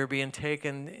you're being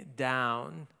taken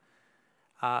down,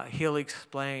 he'll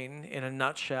explain in a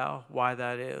nutshell why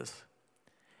that is.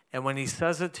 And when he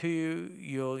says it to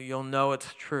you, you'll know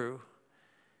it's true.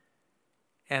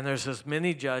 And there's this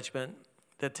mini judgment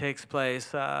that takes place.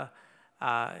 Some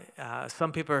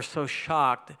people are so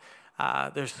shocked.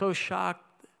 They're so shocked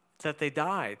that they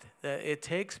died. It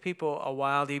takes people a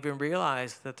while to even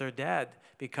realize that they're dead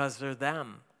because they're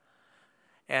them.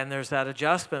 And there's that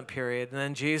adjustment period. And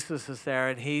then Jesus is there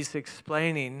and he's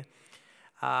explaining,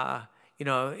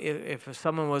 if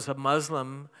someone was a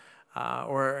Muslim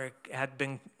or had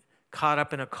been caught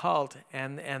up in a cult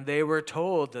and they were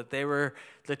told that they were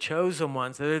the chosen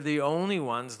ones, they're the only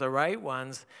ones, the right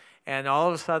ones, and all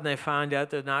of a sudden they found out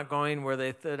they're not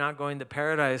going to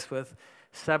paradise with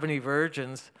 70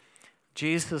 virgins,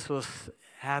 Jesus will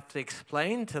have to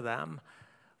explain to them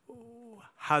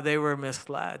how they were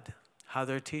misled, how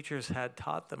their teachers had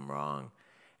taught them wrong.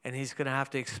 And he's going to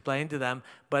have to explain to them,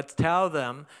 but tell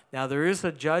them, now there is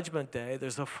a judgment day,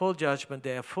 there's a full judgment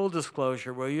day, a full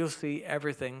disclosure where you'll see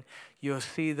everything. You'll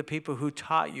see the people who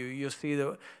taught you. You'll see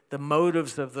the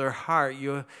motives of their heart.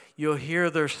 You'll hear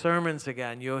their sermons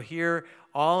again. You'll hear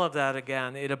all of that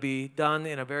again. It'll be done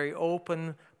in a very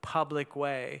open, public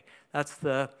way. That's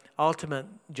the ultimate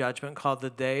judgment called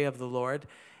the Day of the Lord.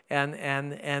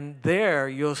 And there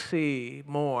you'll see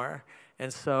more.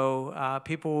 And so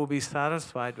people will be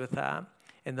satisfied with that,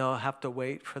 and they'll have to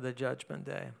wait for the judgment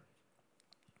day.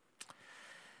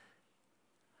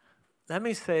 Let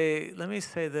me say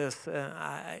this,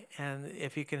 and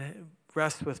if you can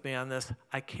rest with me on this,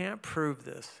 I can't prove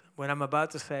this. What I'm about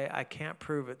to say, I can't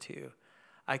prove it to you.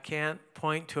 I can't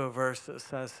point to a verse that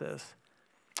says this,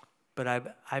 but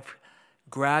I've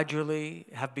gradually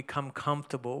have become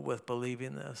comfortable with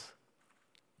believing this.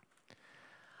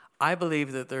 I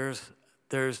believe that there's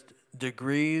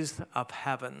degrees of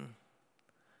heaven,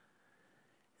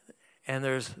 and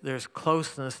there's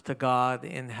closeness to God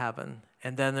in heaven,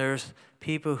 and then there's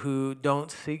people who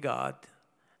don't see God.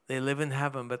 They live in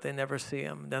heaven, but they never see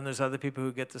him. Then there's other people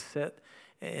who get to sit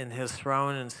in his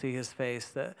throne and see his face.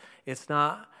 That it's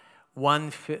not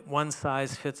one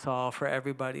size fits all for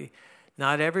everybody.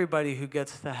 Not everybody who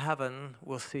gets to heaven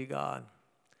will see God.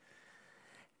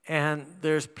 And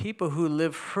there's people who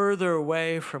live further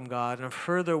away from God and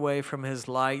further away from his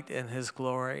light and his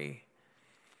glory.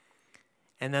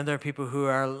 And then there are people who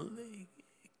are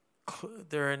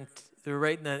they're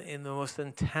right in the most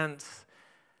intense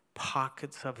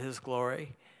pockets of his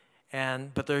glory.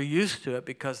 But they're used to it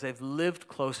because they've lived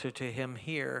closer to him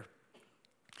here.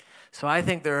 So I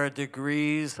think there are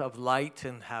degrees of light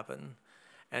in heaven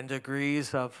and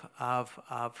degrees of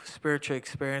spiritual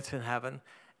experience in heaven.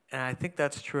 And I think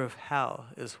that's true of hell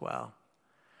as well.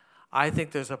 I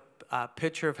think there's a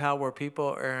picture of hell where people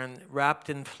are wrapped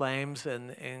in flames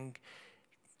and in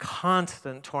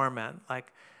constant torment.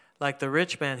 Like the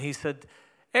rich man, he said,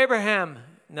 Abraham,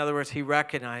 in other words, he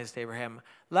recognized Abraham.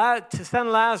 To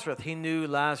send Lazarus, he knew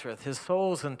Lazarus. His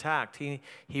soul's intact.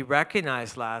 He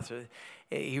recognized Lazarus.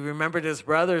 He remembered his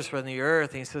brothers from the earth.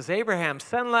 And he says, Abraham,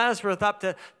 send Lazarus up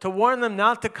to warn them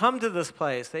not to come to this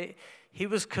place. He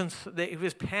was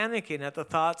panicking at the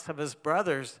thoughts of his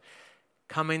brothers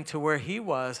coming to where he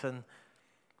was, and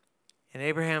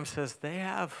Abraham says they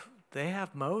have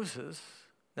Moses.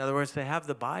 In other words, they have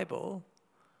the Bible.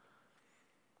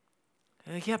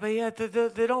 And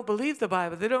they don't believe the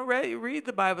Bible. They don't read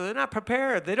the Bible. They're not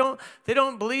prepared. They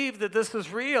don't believe that this is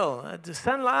real.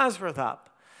 Send Lazarus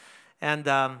up, and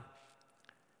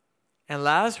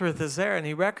Lazarus is there, and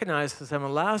he recognizes him.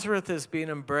 And Lazarus is being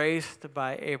embraced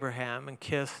by Abraham and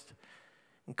kissed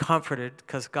and comforted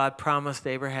because God promised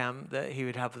Abraham that he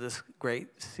would have this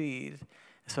great seed.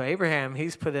 So Abraham,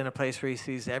 he's put in a place where he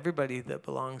sees everybody that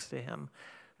belongs to him,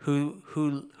 who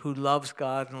loves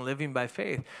God and living by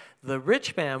faith. The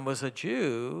rich man was a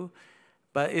Jew,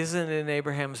 but isn't in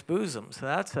Abraham's bosom. So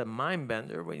that's a mind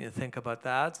bender when you think about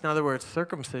that. In other words,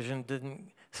 circumcision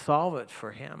didn't solve it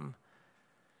for him.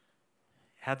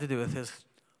 Had to do with his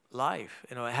life.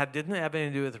 It didn't have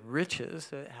anything to do with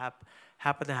riches. It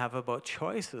happened to have about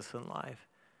choices in life.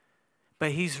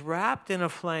 But he's wrapped in a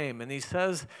flame, and he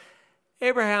says,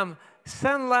 Abraham,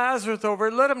 send Lazarus over.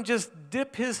 Let him just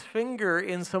dip his finger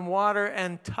in some water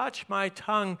and touch my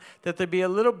tongue, that there be a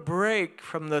little break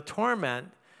from the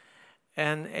torment.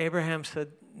 And Abraham said,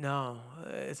 no,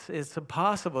 it's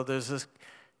impossible. There's this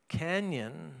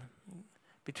canyon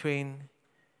between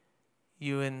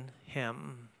you and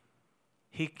him.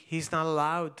 He's not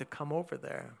allowed to come over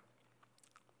there.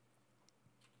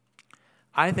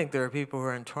 I think there are people who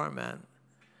are in torment.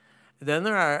 Then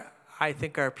there are, I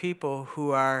think, are people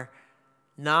who are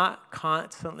not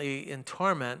constantly in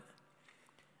torment,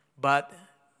 but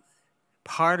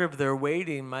part of their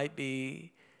waiting might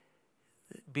be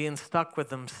being stuck with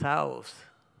themselves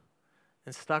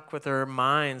and stuck with their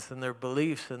minds and their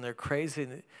beliefs and their crazy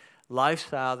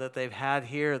lifestyle that they've had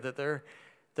here, that they're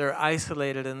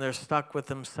isolated and they're stuck with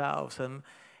themselves, and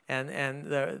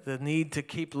the need to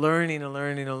keep learning and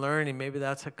learning and learning. Maybe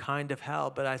that's a kind of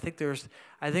hell, but I think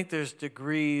there's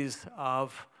degrees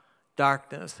of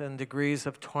darkness and degrees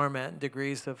of torment,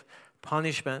 degrees of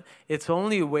punishment. It's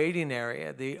only a waiting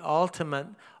area. The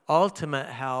ultimate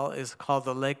hell is called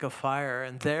the lake of fire,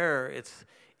 and there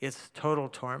it's total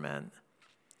torment.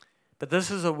 But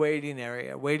this is a waiting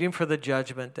area, waiting for the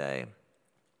judgment day.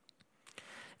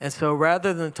 And so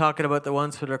rather than talking about the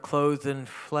ones that are clothed in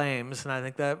flames, and I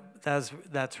think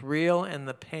that's real, and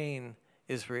the pain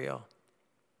is real.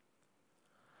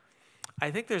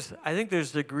 I think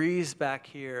there's degrees back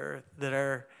here that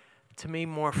are, to me,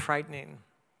 more frightening.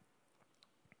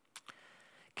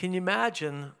 Can you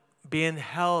imagine being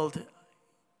held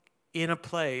in a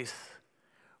place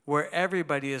where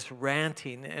everybody is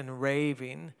ranting and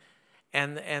raving,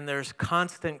 and there's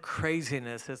constant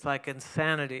craziness? It's like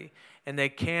insanity, and they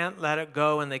can't let it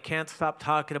go, and they can't stop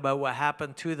talking about what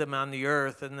happened to them on the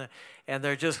earth, and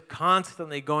they're just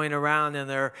constantly going around, and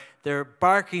they're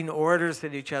barking orders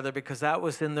at each other because that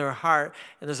was in their heart.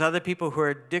 And there's other people who are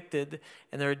addicted,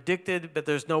 and they're addicted, but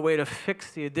there's no way to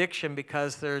fix the addiction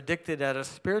because they're addicted at a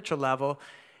spiritual level,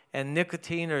 and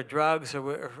nicotine or drugs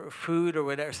or food or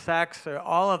whatever, sex or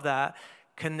all of that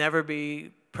can never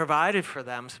be provided for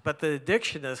them. But the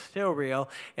addiction is still real,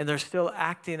 and they're still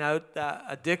acting out that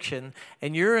addiction.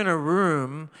 And you're in a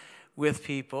room with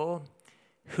people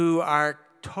who are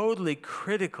totally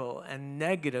critical and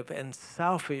negative and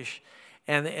selfish,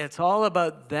 and it's all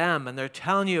about them, and they're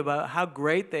telling you about how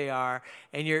great they are,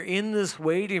 and you're in this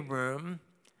waiting room,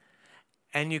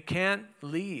 and you can't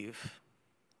leave.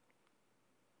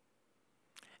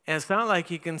 And it's not like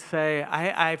you can say,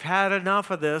 I've had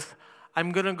enough of this,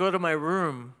 I'm going to go to my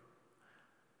room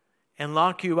and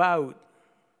lock you out.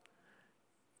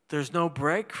 There's no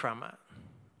break from it.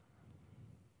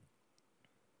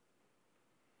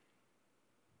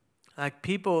 Like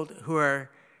people who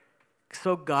are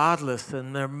so godless,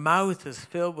 and their mouth is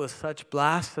filled with such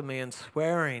blasphemy and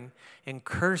swearing and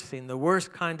cursing, the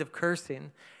worst kind of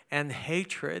cursing and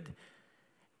hatred.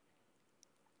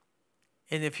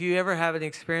 And if you ever have an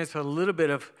experience with a little bit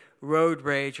of road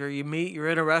rage, or you're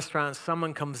in a restaurant and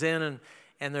someone comes in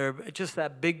and they're just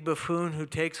that big buffoon who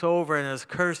takes over and is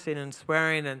cursing and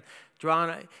swearing and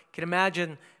drawing, you can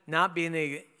imagine not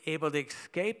being able to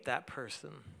escape that person.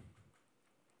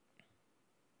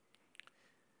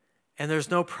 And there's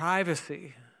no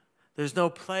privacy. There's no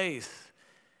place.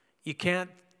 You can't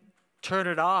turn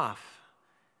it off.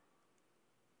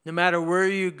 No matter where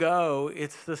you go,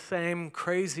 it's the same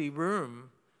crazy room.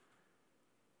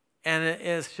 And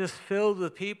it's just filled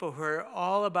with people who are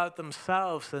all about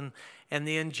themselves and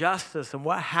the injustice and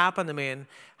what happened to me and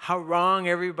how wrong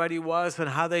everybody was and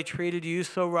how they treated you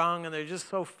so wrong. And they're just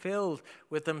so filled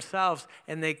with themselves,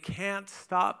 and they can't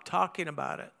stop talking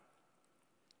about it.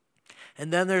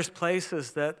 And then there's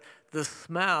places that the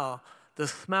smell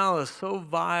is so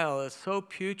vile, it's so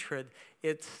putrid,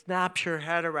 it snaps your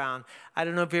head around. I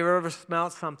don't know if you've ever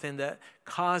smelled something that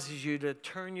causes you to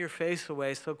turn your face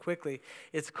away so quickly.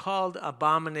 It's called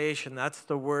abomination. That's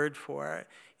the word for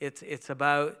it. It's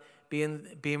about being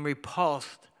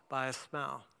repulsed by a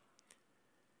smell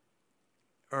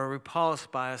or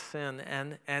repulsed by a sin.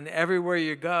 And everywhere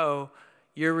you go,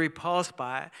 you're repulsed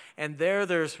by it. And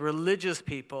there's religious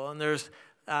people, and there's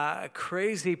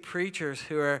crazy preachers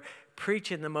who are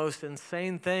preaching the most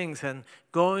insane things and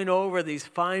going over these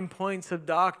fine points of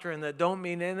doctrine that don't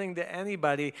mean anything to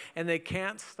anybody, and they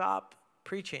can't stop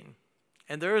preaching.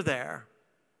 And they're there.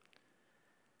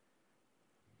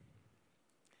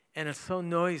 And it's so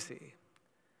noisy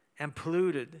and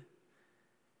polluted.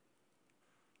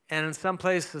 And in some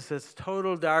places, it's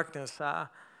total darkness. I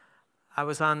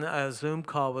was on a Zoom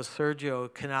call with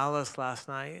Sergio Canales last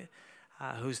night,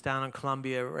 who's down in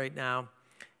Colombia right now.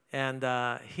 And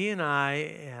he and I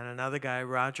and another guy,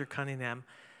 Roger Cunningham,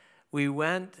 we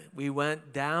went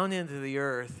down into the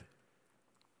earth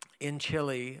in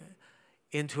Chile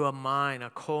into a mine, a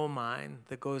coal mine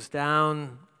that goes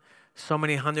down so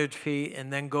many 100 feet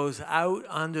and then goes out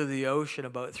under the ocean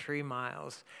about 3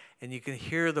 miles. And you can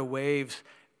hear the waves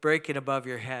breaking above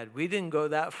your head. We didn't go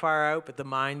that far out, but the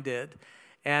mine did.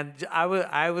 And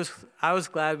I was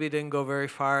glad we didn't go very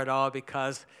far at all,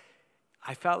 because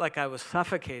I felt like I was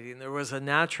suffocating. There was a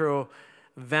natural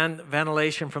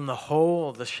ventilation from the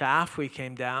hole, the shaft we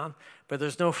came down, but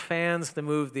there's no fans to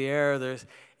move the air.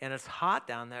 And it's hot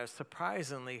down there,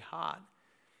 surprisingly hot.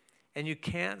 and you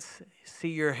can't see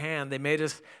your hand. They made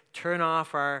us turn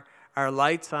off our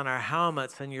lights on our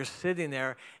helmets, and you're sitting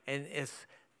there, and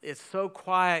it's so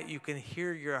quiet you can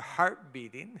hear your heart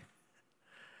beating.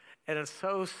 And it's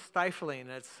so stifling,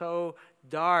 it's so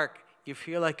dark, you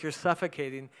feel like you're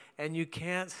suffocating, and you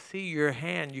can't see your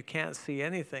hand, you can't see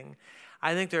anything.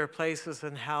 I think there are places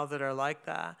in hell that are like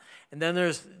that. And then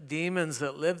there's demons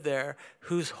that live there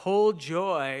whose whole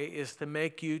joy is to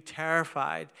make you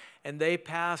terrified. And they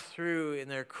pass through in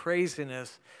their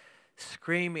craziness,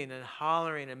 screaming and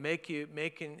hollering and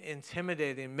making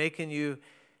intimidating, making you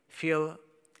feel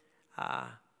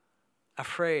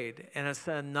afraid. And it's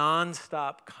a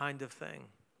nonstop kind of thing.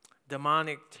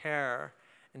 Demonic terror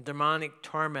and demonic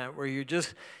torment where you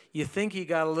think you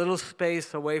got a little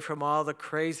space away from all the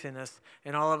craziness,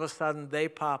 and all of a sudden they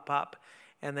pop up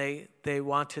and they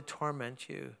want to torment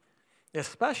you.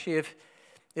 Especially if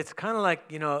it's kind of like,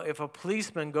 if a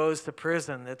policeman goes to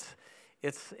prison,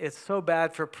 it's so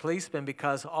bad for policemen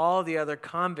because all the other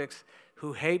convicts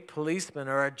who hate policemen,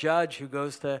 or a judge who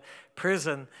goes to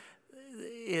prison,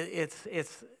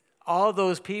 it's all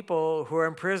those people who are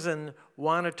in prison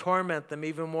want to torment them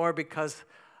even more because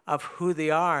of who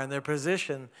they are and their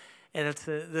position. And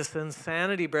this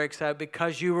insanity breaks out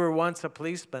because you were once a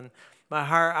policeman. My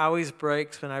heart always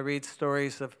breaks when I read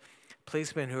stories of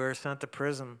policemen who are sent to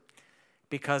prison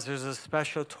because there's a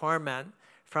special torment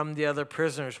from the other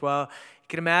prisoners. Well, you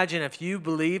can imagine if you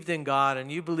believed in God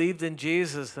and you believed in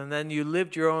Jesus, and then you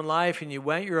lived your own life and you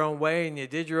went your own way and you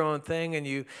did your own thing and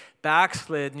you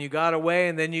backslid and you got away,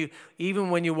 and then even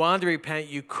when you wanted to repent,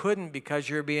 you couldn't because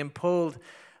you're being pulled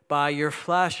by your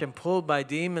flesh and pulled by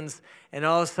demons, and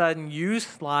all of a sudden you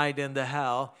slide into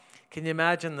hell. Can you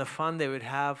imagine the fun they would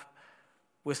have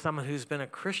with someone who's been a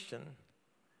Christian,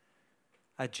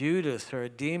 a Judas or a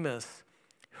Demas,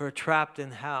 who are trapped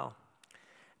in hell?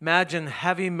 Imagine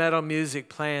heavy metal music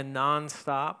playing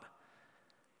nonstop.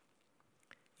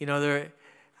 When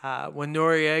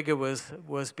Noriega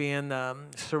was being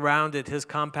surrounded, his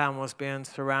compound was being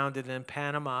surrounded in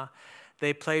Panama,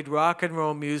 they played rock and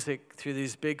roll music through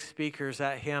these big speakers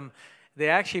at him. They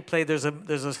actually played, there's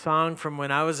a song from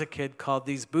when I was a kid called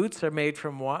 "These Boots Are Made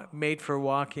for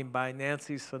Walking" by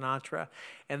Nancy Sinatra,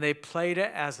 and they played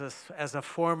it as a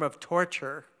form of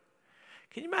torture.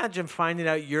 Can you imagine finding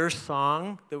out your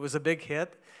song that was a big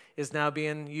hit is now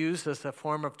being used as a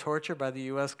form of torture by the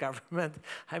U.S. government?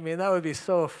 I mean, that would be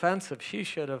so offensive. She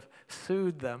should have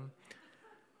sued them.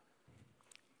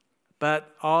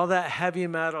 But all that heavy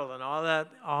metal and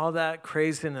all that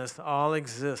craziness all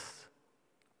exists.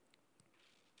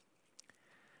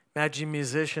 Imagine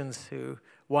musicians who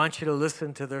want you to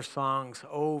listen to their songs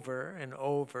over and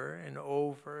over and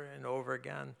over and over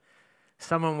again.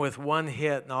 Someone with one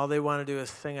hit and all they want to do is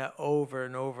sing it over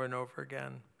and over and over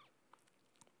again.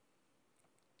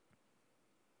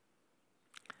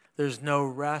 There's no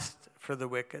rest for the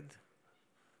wicked.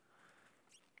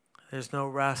 There's no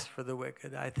rest for the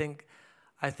wicked. I think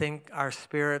our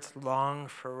spirits long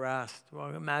for rest.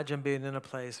 Well, imagine being in a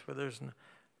place where there's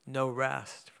no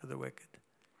rest for the wicked.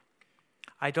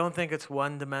 I don't think it's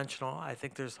one-dimensional. I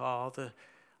think there's all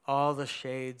the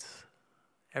shades,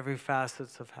 every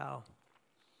facets of hell.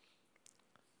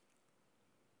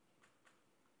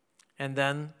 And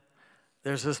then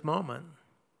there's this moment,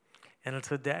 and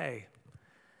it's a day.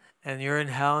 And you're in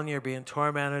hell and you're being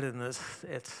tormented, and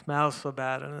it smells so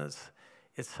bad, and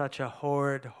it's such a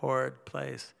horrid, horrid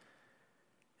place.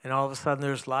 And all of a sudden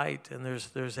there's light, and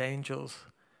there's angels,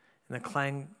 and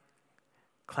the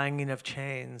clanging of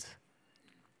chains.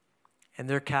 And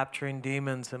they're capturing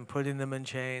demons and putting them in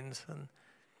chains, and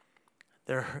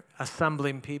they're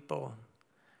assembling people.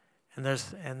 And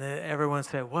everyone's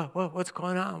saying, what's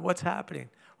going on? What's happening?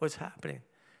 What's happening?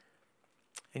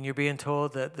 And you're being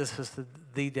told that this is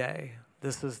the day.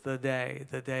 This is the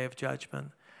day of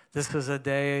judgment. This is a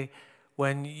day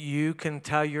when you can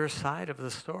tell your side of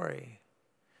the story.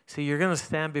 See, you're going to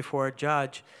stand before a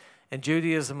judge, and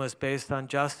Judaism was based on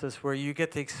justice, where you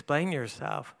get to explain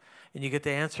yourself, and you get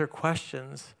to answer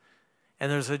questions,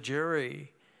 and there's a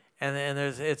jury, and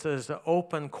it's an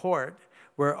open court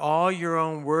where all your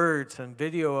own words and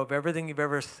video of everything you've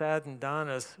ever said and done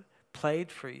is played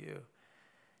for you.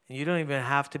 And you don't even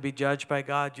have to be judged by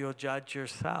God. You'll judge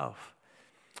yourself.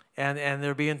 And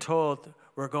they're being told,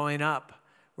 we're going up.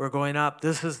 We're going up.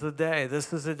 This is the day.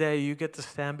 This is the day you get to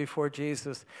stand before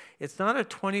Jesus. It's not a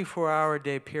 24-hour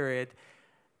day period,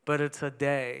 but it's a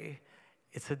day.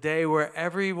 It's a day where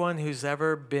everyone who's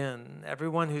ever been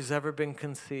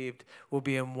conceived will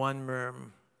be in one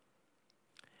room.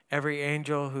 Every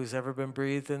angel who's ever been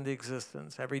breathed into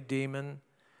existence, every demon,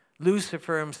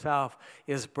 Lucifer himself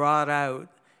is brought out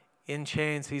in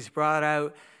chains. He's brought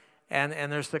out,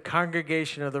 and there's the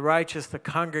congregation of the righteous, the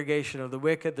congregation of the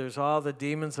wicked. There's all the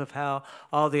demons of hell,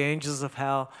 all the angels of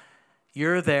hell.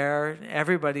 You're there,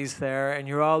 everybody's there, and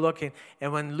you're all looking.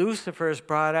 And when Lucifer is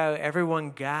brought out,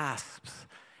 everyone gasps,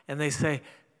 and they say,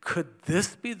 could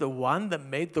this be the one that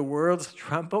made the worlds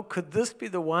tremble? Could this be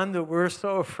the one that we're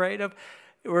so afraid of?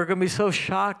 We're going to be so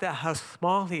shocked at how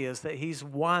small he is, that he's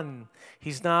one.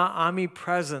 He's not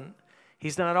omnipresent.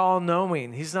 He's not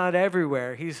all-knowing. He's not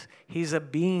everywhere. He's a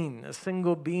being, a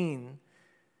single being.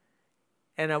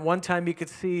 And at one time you could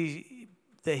see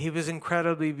that he was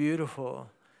incredibly beautiful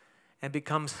and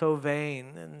become so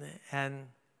vain and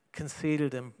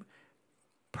conceited and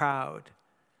proud.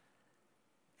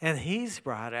 And he's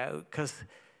brought out because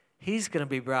he's going to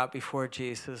be brought before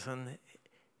Jesus, and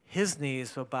his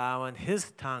knees will bow and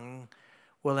his tongue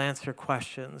will answer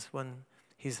questions when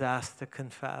he's asked to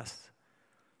confess.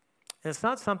 And it's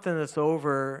not something that's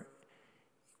over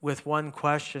with one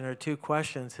question or two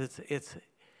questions. It's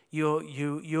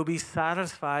you'll be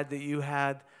satisfied that you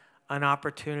had an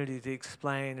opportunity to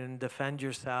explain and defend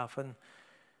yourself and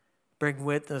bring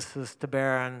witnesses to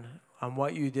bear on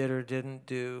what you did or didn't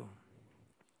do.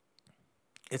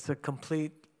 It's a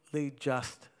completely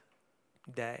just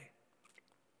day.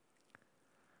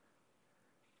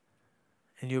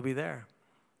 And you'll be there.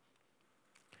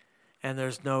 And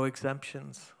there's no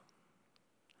exemptions.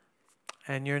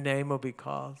 And your name will be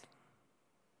called.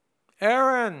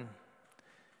 Aaron!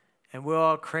 And we'll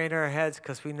all crane our heads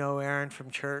because we know Aaron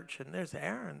from church. And there's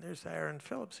Aaron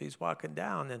Phillips. He's walking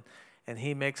down, and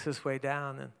he makes his way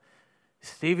down. And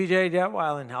Stevie J.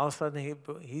 Detweiler, and all of a sudden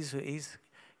he's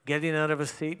getting out of a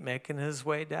seat, making his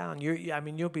way down.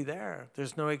 You'll be there.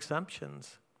 There's no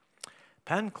exemptions.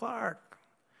 Penn Clark.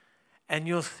 And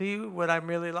you'll see what I'm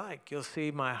really like. You'll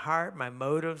see my heart, my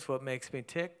motives, what makes me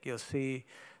tick. You'll see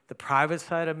the private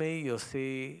side of me. You'll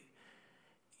see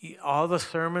all the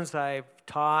sermons I've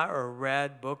taught or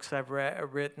read, books I've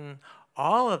written.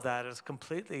 All of that is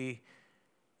completely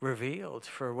revealed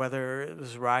for whether it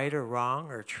was right or wrong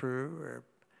or true or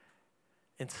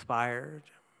inspired,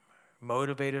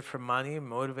 motivated for money,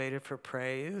 motivated for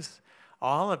praise.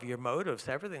 All of your motives,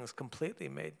 everything's completely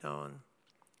made known.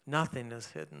 Nothing is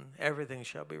hidden. Everything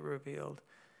shall be revealed,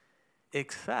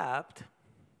 except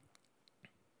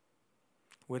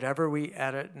whatever we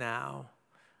edit now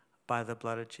by the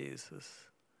blood of Jesus.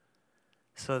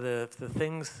 So that if the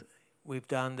things we've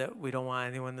done that we don't want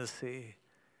anyone to see,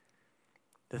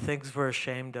 the things we're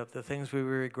ashamed of, the things we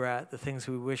regret, the things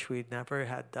we wish we'd never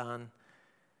had done,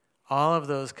 all of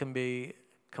those can be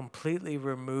completely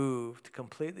removed,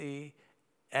 completely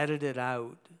edited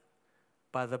out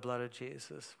by the blood of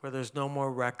Jesus, where there's no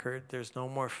more record, there's no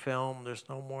more film, there's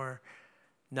no more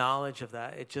knowledge of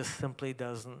that. It just simply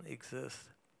doesn't exist.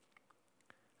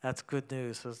 That's good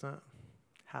news, isn't it?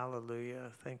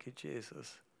 Hallelujah. Thank you,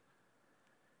 Jesus.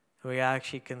 We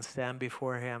actually can stand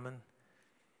before him. And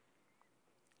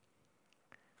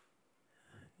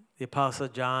the Apostle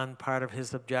John, part of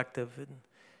his objective in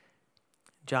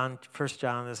John, 1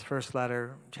 John, his first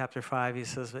letter, chapter 5, he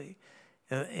says,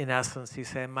 in essence, he's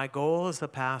saying, my goal as a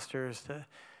pastor is to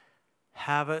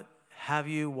have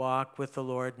you walk with the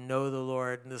Lord, know the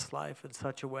Lord in this life in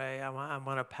such a way. I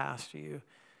want to pastor you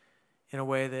in a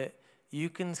way that you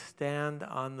can stand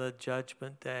on the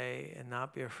judgment day and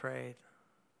not be afraid.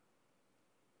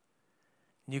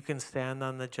 You can stand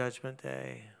on the judgment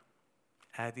day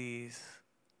at ease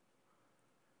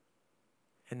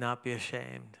and not be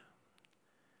ashamed.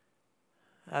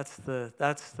 That's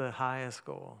the highest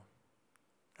goal.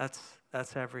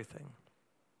 That's everything.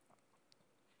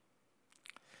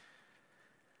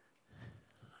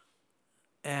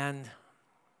 And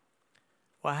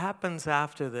what happens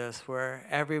after this, where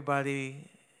everybody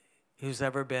who's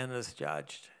ever been is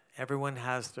judged, everyone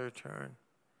has their turn.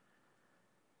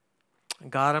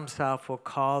 God himself will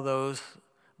call those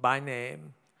by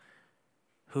name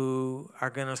who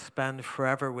are going to spend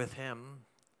forever with him,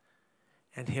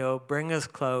 and he'll bring us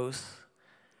close,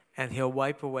 and he'll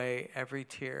wipe away every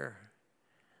tear.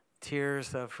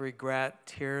 Tears of regret,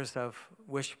 tears of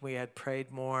wish we had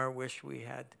prayed more, wish we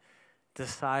had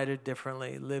decided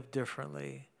differently, lived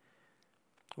differently.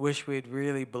 Wish we'd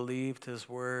really believed his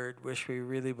word, wish we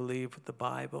really believed the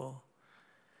Bible.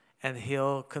 And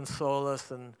he'll console us,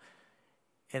 and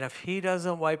if he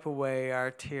doesn't wipe away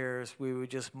our tears, we would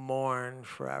just mourn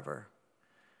forever.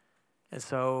 And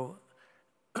so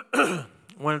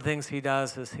one of the things he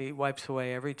does is he wipes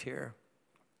away every tear.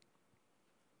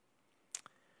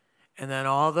 And then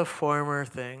all the former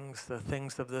things, the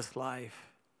things of this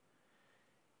life,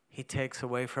 He takes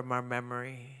away from our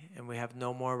memory, and we have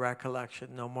no more recollection,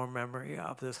 no more memory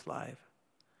of this life.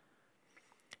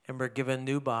 And we're given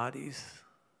new bodies,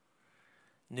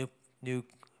 new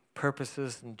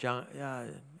purposes and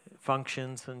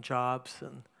functions and jobs,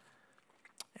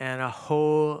 and a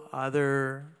whole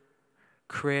other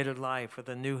created life with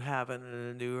a new heaven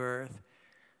and a new earth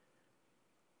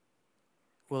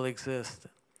will exist.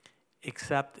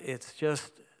 Except it's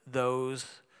just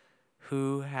those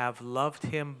who have loved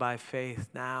him by faith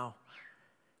now.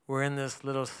 We're in this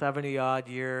little 70-odd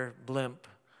year blimp,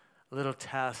 little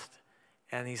test,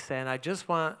 and he's saying,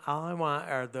 all I want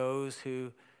are those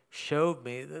who showed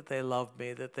me that they loved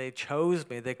me, that they chose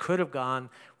me. They could have gone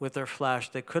with their flesh.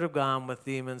 They could have gone with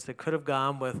demons. They could have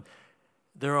gone with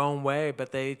their own way,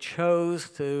 but they chose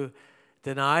to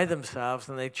deny themselves,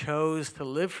 and they chose to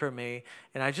live for me.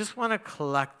 And I just want to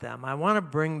collect them. I want to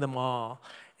bring them all,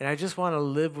 and I just want to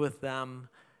live with them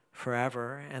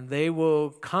forever. And they will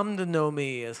come to know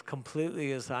me as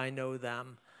completely as I know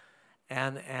them,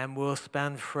 and we'll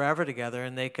spend forever together,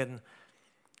 and they can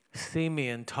see me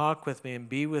and talk with me and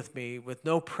be with me with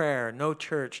no prayer, no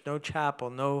church, no chapel,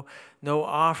 no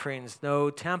offerings, no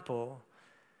temple,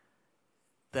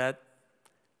 that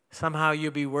somehow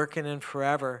you'll be working in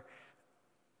forever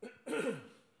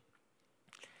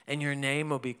and your name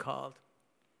will be called.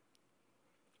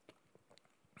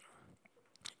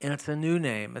 And it's a new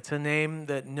name. It's a name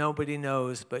that nobody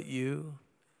knows but you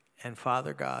and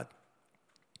Father God.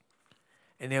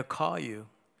 And he'll call you.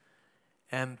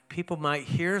 And people might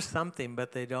hear something,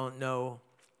 but they don't know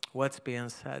what's being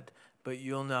said. But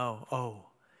you'll know, oh,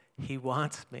 he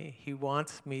wants me. He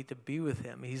wants me to be with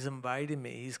him. He's inviting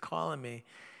me. He's calling me.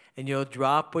 And you'll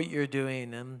drop what you're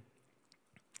doing, and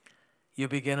you'll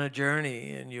begin a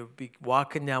journey, and you'll be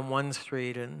walking down one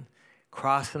street and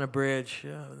crossing a bridge,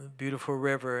 a beautiful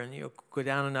river, and you'll go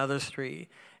down another street,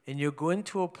 and you'll go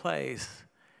into a place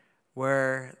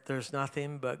where there's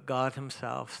nothing but God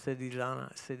himself seated on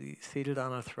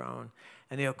a throne.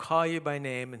 And he'll call you by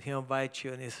name, and he'll invite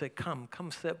you, and he'll say, come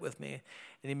sit with me.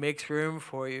 And he makes room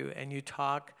for you, and you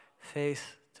talk face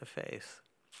to face.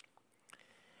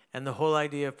 And the whole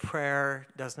idea of prayer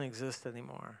doesn't exist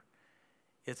anymore.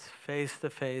 It's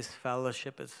face-to-face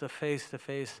fellowship. It's the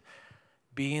face-to-face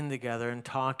being together and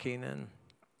talking, and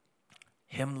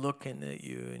him looking at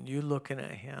you and you looking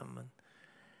at him.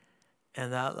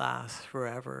 And that lasts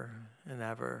forever and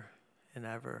ever and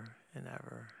ever and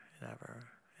ever and ever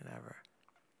and ever.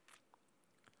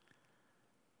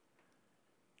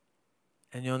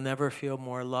 And you'll never feel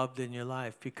more loved in your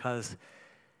life, because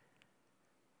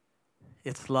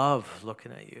it's love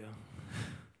looking at you.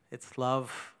 It's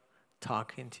love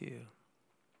talking to you.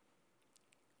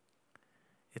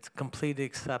 It's complete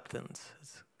acceptance.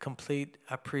 It's complete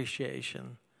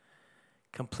appreciation.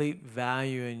 Complete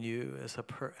value in you as a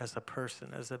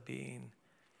person, as a being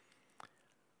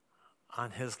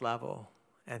on his level.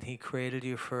 And he created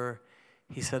you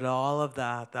he said all of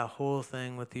that whole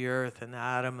thing with the earth and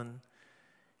Adam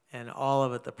and all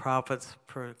of it, the prophets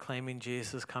proclaiming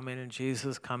Jesus coming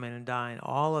and dying,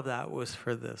 all of that was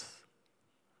for this.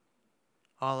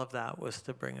 All of that was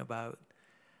to bring about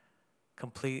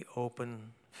complete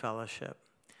open fellowship.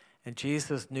 And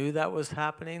Jesus knew that was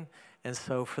happening, and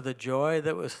so for the joy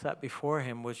that was set before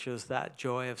him, which was that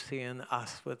joy of seeing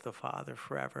us with the Father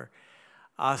forever,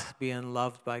 us being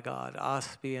loved by God,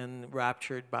 us being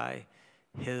raptured by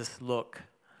his look,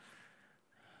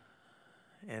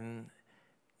 and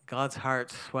God's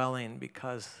heart swelling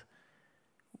because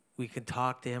we can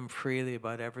talk to him freely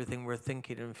about everything we're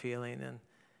thinking and feeling,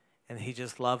 and he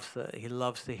just loves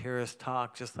to hear us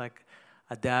talk, just like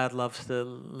a dad loves to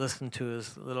listen to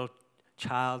his little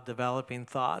child developing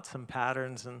thoughts and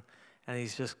patterns, and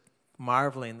he's just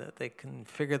marveling that they can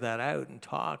figure that out and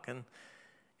talk. And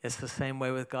it's the same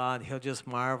way with God. He'll just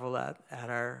marvel at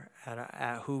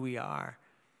who we are.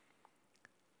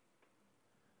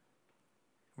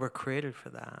 We're created for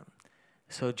that.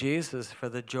 So Jesus, for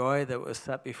the joy that was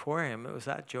set before him, it was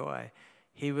that joy.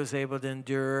 He was able to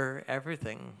endure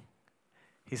everything.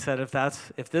 He said, if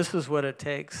this is what it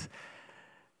takes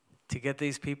to get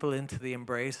these people into the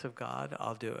embrace of God,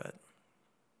 I'll do it.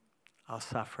 I'll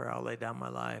suffer. I'll lay down my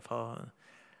life.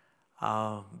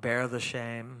 I'll bear the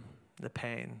shame, the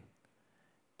pain,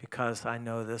 because I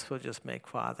know this will just make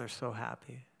Father so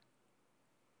happy.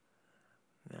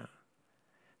 Yeah.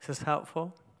 Is this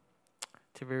helpful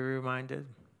to be reminded?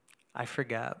 I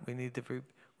forget. We need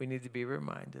to be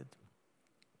reminded.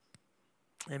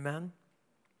 Amen.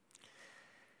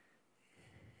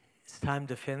 It's time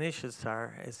to finish. It's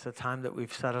the time that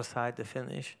we've set aside to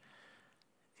finish.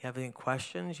 you have any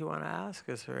questions you want to ask?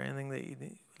 Is there anything that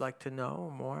you'd like to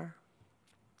know more?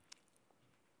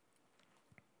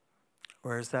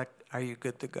 Or are you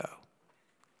good to go?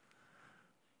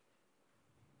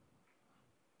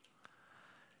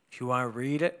 If you want to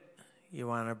read it, you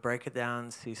want to break it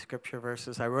down, see scripture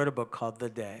verses. I wrote a book called The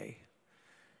Day,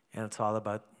 and it's all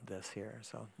about this here.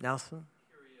 So, Nelson?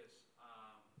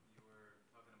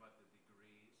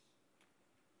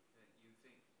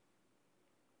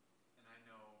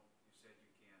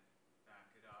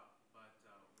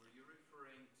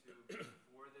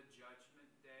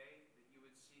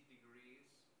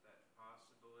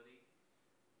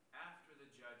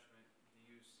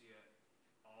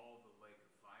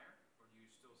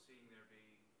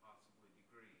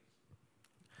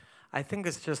 I think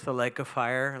it's just a lake of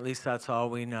fire. At least that's all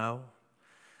we know.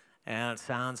 And it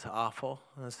sounds awful.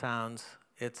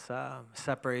 It's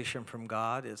separation from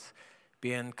God. It's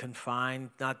being confined,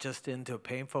 not just into a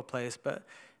painful place, but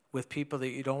with people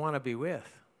that you don't want to be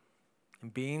with.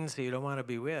 And beings that you don't want to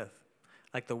be with.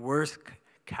 Like the worst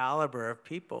caliber of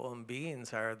people and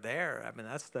beings are there. I mean,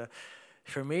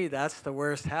 for me, that's the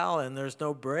worst hell, and there's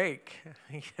no break.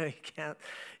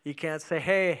 You can't say,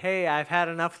 hey, I've had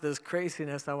enough of this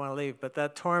craziness, I want to leave. But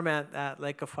that torment, that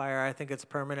lake of fire, I think it's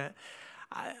permanent.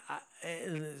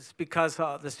 It's because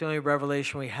that's the only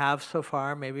revelation we have so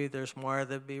far. Maybe there's more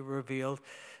that be revealed.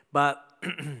 But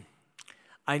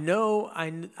I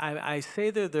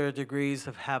say that there are degrees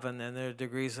of heaven and there are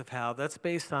degrees of hell. That's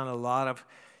based on a lot of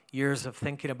years of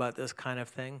thinking about this kind of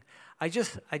thing. I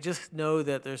just know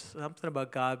that there's something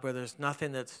about God where there's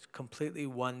nothing that's completely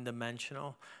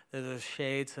one-dimensional. There's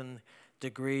shades and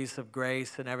degrees of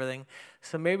grace and everything.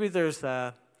 So maybe there's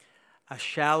a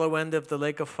shallow end of the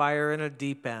lake of fire and a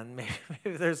deep end.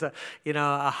 Maybe there's a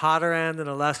hotter end and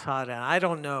a less hot end. I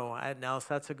don't know, Nels.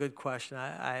 That's a good question.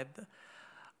 I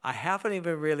haven't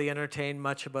even really entertained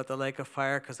much about the lake of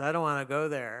fire because I don't want to go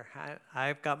there.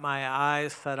 I've got my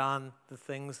eyes set on the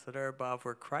things that are above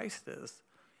where Christ is.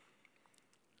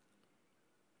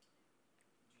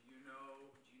 Do you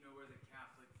know where the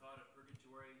Catholic thought of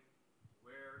purgatory,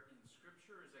 where in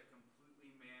Scripture is a completely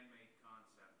man-made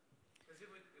concept? Because it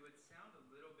would sound a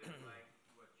little bit like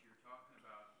what you're talking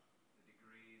about, the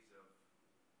degrees of,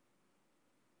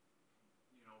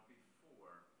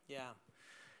 before. Yeah.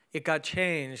 It got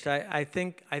changed. I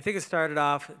think it started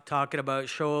off talking about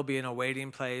Sheol being a waiting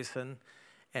place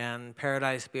and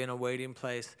paradise being a waiting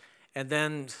place. And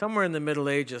then somewhere in the Middle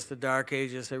Ages, the Dark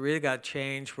Ages, it really got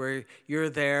changed where you're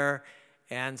there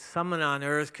and someone on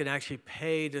earth can actually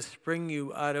pay to spring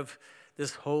you out of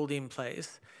this holding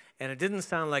place. And it didn't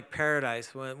sound like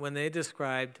paradise. When they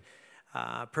described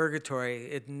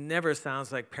purgatory, it never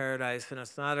sounds like paradise, and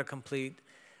it's not a complete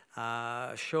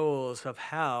shoals of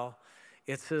hell.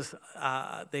 It's this,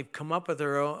 they've come up with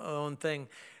their own thing.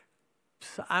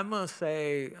 So I'm gonna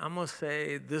say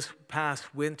this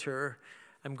past winter,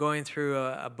 I'm going through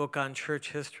a book on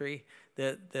church history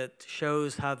that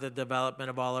shows how the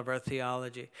development of all of our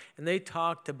theology. And they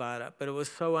talked about it, but it was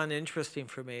so uninteresting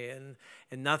for me and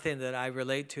nothing that I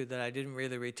relate to that I didn't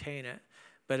really retain it.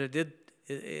 But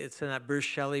it's in that Bruce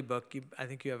Shelley book. I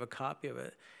think you have a copy of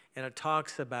it. And it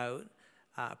talks about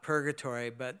purgatory,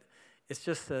 but it's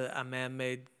just a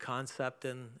man-made concept,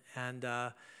 and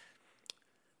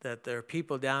that there are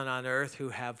people down on earth who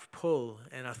have pull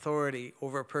and authority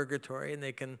over purgatory, and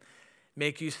they can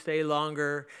make you stay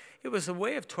longer. It was a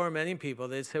way of tormenting people.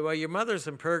 They'd say, well, your mother's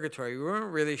in purgatory. We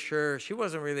weren't really sure. She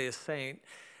wasn't really a saint.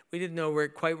 We didn't know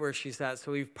quite where she's at,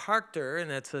 so we've parked her, and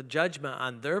it's a judgment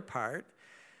on their part.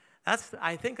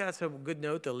 I think that's a good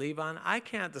note to leave on. I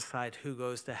can't decide who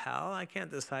goes to hell. I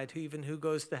can't decide who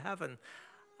goes to heaven.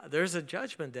 There's a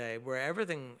judgment day where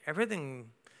everything,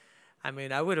 I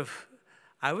mean, I would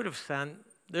have sent,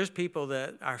 there's people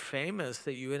that are famous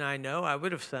that you and I know, I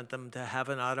would have sent them to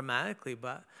heaven automatically,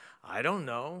 but I don't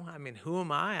know. I mean, who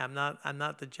am I? I'm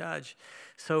not the judge.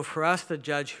 So for us to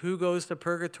judge who goes to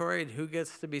purgatory and who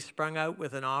gets to be sprung out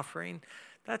with an offering,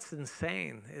 that's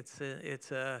insane. It's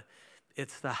the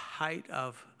height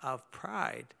of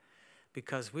pride,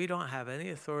 because we don't have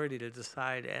any authority to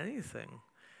decide anything.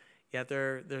 Yet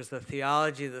there's a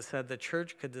theology that said the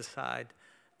church could decide,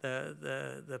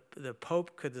 the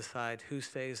Pope could decide who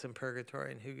stays in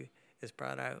purgatory and who is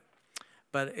brought out.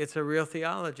 But it's a real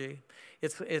theology.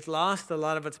 It's lost a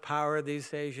lot of its power these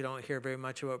days. You don't hear very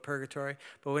much about purgatory.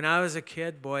 But when I was a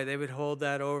kid, boy, they would hold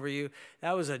that over you.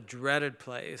 That was a dreaded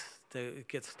place to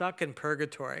get stuck in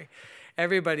purgatory.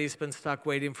 Everybody's been stuck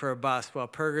waiting for a bus. Well,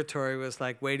 purgatory was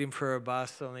like waiting for a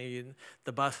bus, only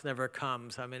the bus never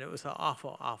comes. I mean, it was an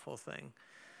awful, awful thing.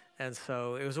 And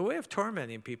so it was a way of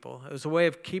tormenting people. It was a way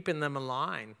of keeping them in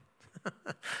line.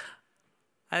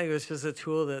 I think it was just a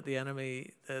tool that the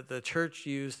enemy, the church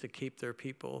used to keep their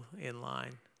people in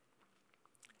line.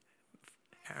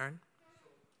 Aaron?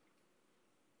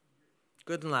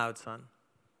 Good and loud, son.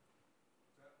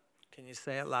 Can you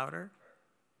say it louder?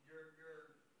 Your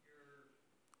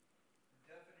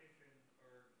definition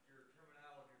or your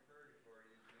terminology of purgatory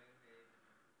is man-made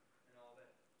and all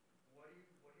that. What are you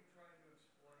trying to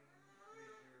explain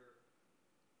with your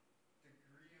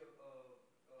degree of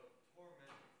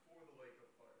torment before the lake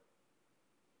of fire?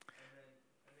 And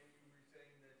then you were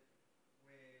saying that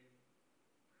when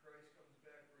Christ comes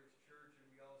back for his church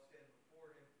and we all stand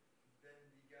before him, then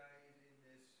the guys in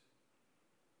this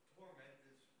torment,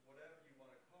 this whatever you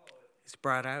want to call it, It's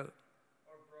brought out.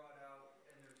 are brought out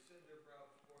and their sins are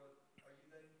brought before. Are you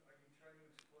trying to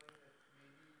explain that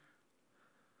maybe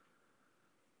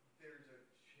there's a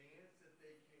chance that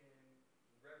they can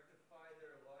rectify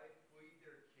their life, plead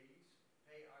their case?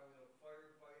 Hey, I was a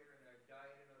firefighter and I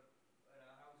died in a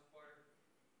house fire.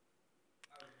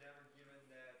 I was never given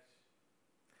that.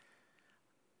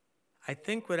 I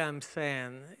think what I'm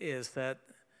saying is that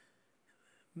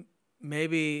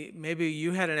maybe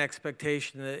you had an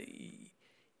expectation that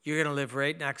you're going to live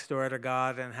right next door to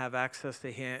God and have access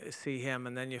to him, see him,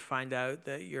 and then you find out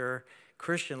that your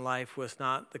Christian life was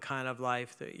not the kind of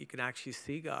life that you can actually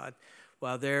see God.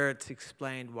 Well, there it's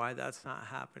explained why that's not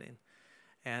happening.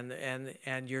 And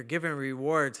you're given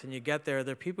rewards, and you get there.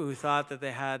 There are people who thought that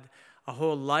they had a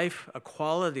whole life, a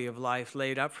quality of life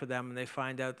laid up for them, and they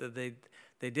find out that they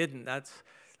didn't. That's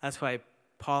why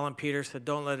Paul and Peter said,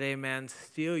 don't let any man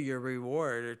steal your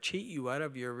reward or cheat you out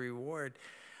of your reward.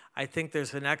 I think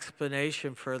there's an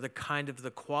explanation for the kind of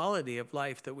the quality of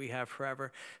life that we have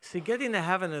forever. See, getting to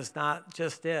heaven is not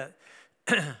just it.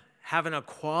 Having a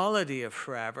quality of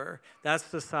forever, that's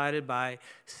decided by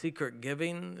secret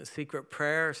giving, secret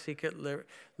prayer, secret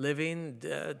living,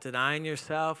 denying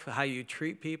yourself, how you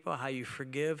treat people, how you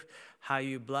forgive, how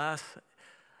you bless.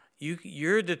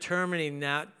 You're determining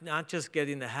not just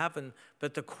getting to heaven,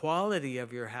 but the quality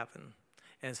of your heaven.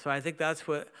 And so I think that's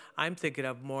what I'm thinking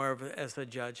of more of as a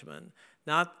judgment.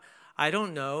 I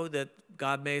don't know that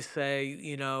God may say,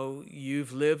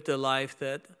 you've lived a life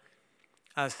that,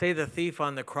 say the thief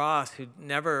on the cross who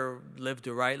never lived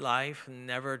a right life and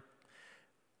never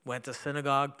went to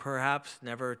synagogue perhaps,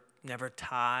 never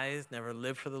tithed, never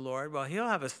lived for the Lord. Well, he'll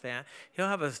have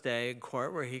his day in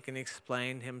court where he can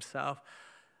explain himself.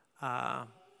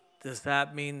 Does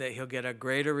that mean that he'll get a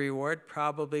greater reward?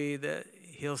 Probably that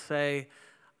he'll say,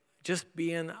 just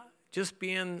being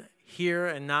here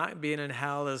and not being in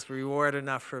hell is reward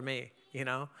enough for me,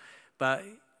 But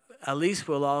at least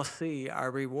we'll all see our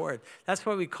reward. That's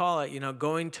why we call it,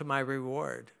 going to my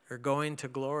reward or going to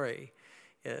glory.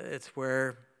 It's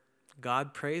where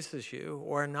God praises you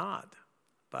or not.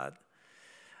 But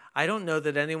I don't know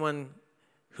that anyone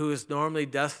who is normally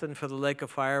destined for the lake of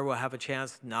fire will have a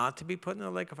chance not to be put in the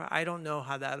lake of fire. I don't know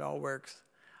how that all works.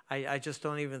 I just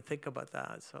don't even think about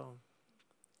that. So,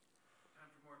 Time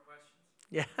for more questions?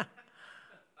 Yeah.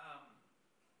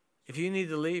 If you need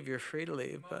to leave, you're free to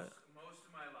leave. But Most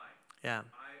of my life, yeah.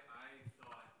 I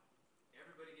thought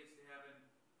everybody gets to heaven,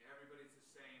 everybody's the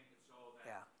same, it's all that.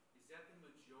 Yeah. Is that the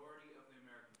majority of the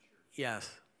American church? Yes.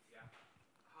 Yeah.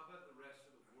 How about the rest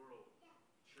of the world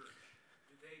church?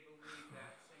 Do they believe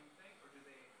that same thing, or do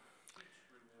they teach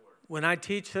reward? When I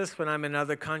teach this, when I'm in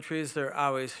other countries, they're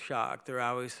always shocked. They're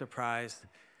always surprised.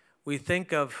 We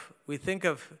think of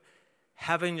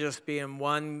heaven just being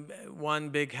one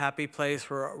big happy place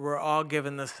where we're all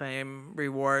given the same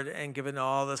reward and given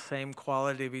all the same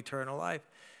quality of eternal life.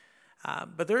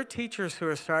 But there are teachers who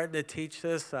are starting to teach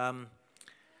this. There's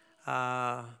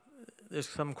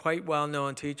some quite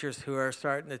well-known teachers who are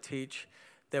starting to teach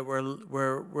that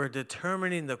we're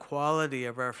determining the quality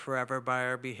of our forever by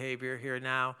our behavior here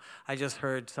now. I just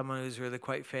heard someone who's really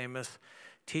quite famous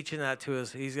teaching that to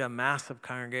us. He's got a massive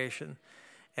congregation.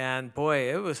 And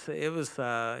boy, it was.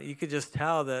 You could just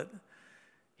tell that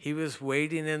he was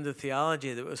wading into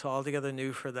theology that was altogether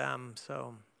new for them.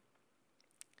 So,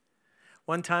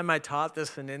 one time I taught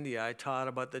this in India. I taught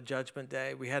about the Judgment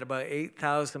Day. We had about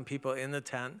 8,000 people in the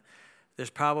tent. There's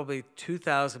probably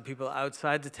 2,000 people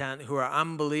outside the tent who are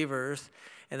unbelievers,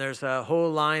 and there's a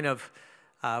whole line of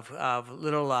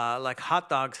little like hot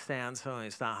dog stands. Oh,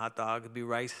 it's not hot dog. It'd be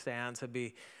rice stands. It'd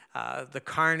be the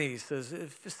carnies.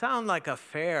 It sound like a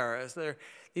fair.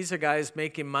 These are guys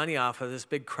making money off of this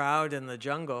big crowd in the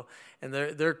jungle, and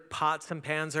their pots and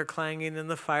pans are clanging in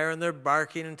the fire, and they're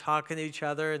barking and talking to each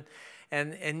other.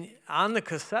 And on the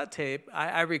cassette tape,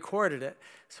 I recorded it.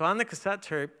 So on the cassette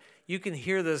tape, you can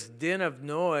hear this din of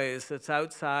noise that's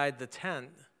outside the tent,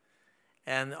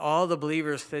 and all the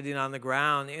believers sitting on the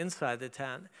ground inside the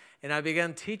tent. And I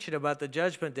began teaching about the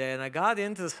judgment day, and I got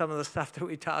into some of the stuff that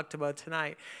we talked about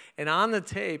tonight. And on the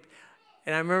tape,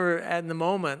 and I remember at the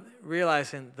moment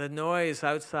realizing the noise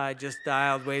outside just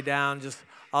dialed way down. Just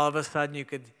all of a sudden you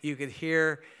could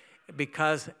hear,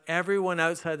 because everyone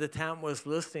outside the tent was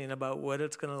listening about what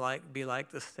it's going to be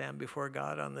like to stand before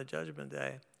God on the judgment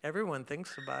day. Everyone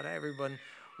thinks about it. Everyone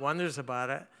wonders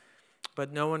about it.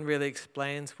 But no one really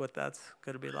explains what that's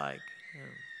going to be like. Yeah.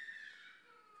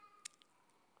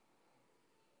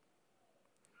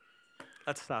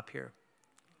 Let's stop here.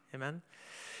 Amen?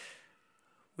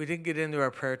 We didn't get into our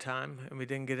prayer time, and we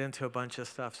didn't get into a bunch of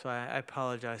stuff, so I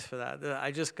apologize for that.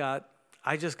 I just got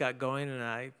going, and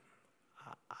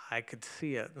I could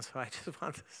see it, and so I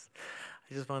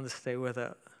just wanted to stay with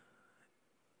it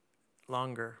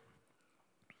longer.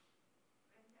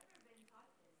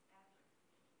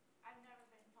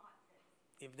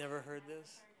 You've never heard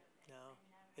this? No.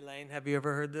 Elaine, have you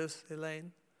ever heard this,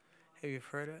 Elaine? Have you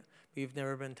heard it? You've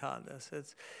never been taught this.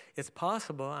 It's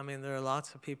possible. I mean, there are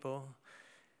lots of people.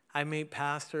 I meet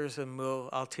pastors, and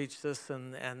I'll teach this,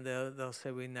 and they'll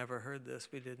say, we never heard this.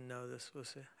 We didn't know this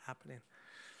was happening.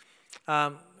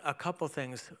 A couple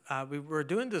things. We're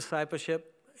doing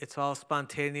discipleship. It's all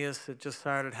spontaneous. It just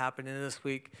started happening this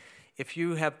week. If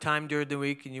you have time during the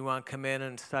week and you want to come in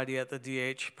and study at the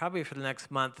DH, probably for the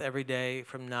next month, every day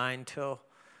from 9 till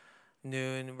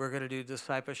noon, we're going to do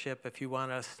discipleship. If you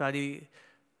want to study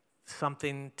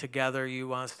something together, you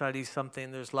want to study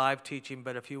something, there's live teaching,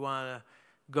 but if you want to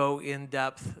go in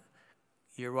depth,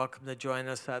 you're welcome to join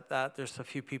us at that. There's a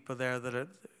few people there that are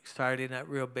starting at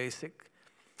real basic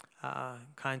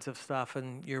kinds of stuff,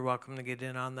 and you're welcome to get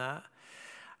in on that.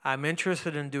 I'm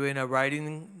interested in doing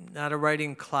not a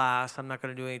writing class. I'm not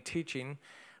going to do any teaching,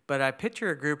 but I picture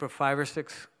a group of 5 or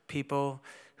 6 people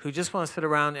who just want to sit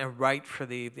around and write for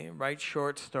the evening, write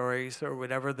short stories or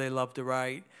whatever they love to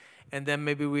write, and then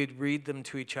maybe we'd read them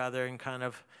to each other and kind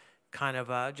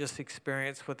of just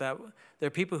experience what that. There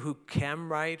are people who can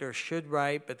write or should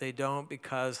write, but they don't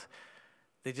because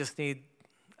they just need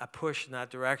a push in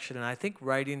that direction. And I think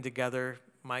writing together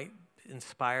might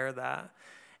inspire that.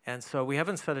 And so we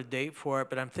haven't set a date for it,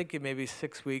 but I'm thinking maybe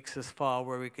 6 weeks this fall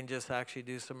where we can just actually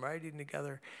do some writing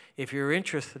together. If you're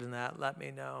interested in that, let me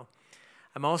know.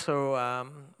 I'm also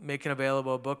making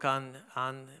available a book on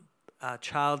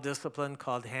child discipline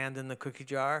called Hand in the Cookie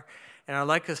Jar. And I'd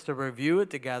like us to review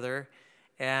it together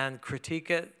and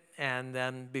critique it. And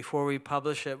then before we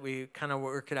publish it, we kind of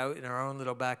work it out in our own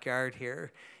little backyard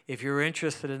here. If you're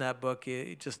interested in that book,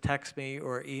 you just text me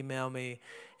or email me,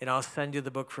 and I'll send you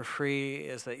the book for free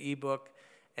as an ebook,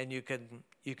 and you can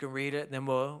read it, and then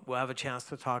we'll have a chance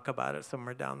to talk about it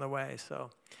somewhere down the way. So,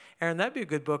 Aaron, that'd be a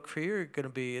good book for you. You're going to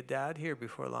be a dad here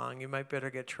before long. You might better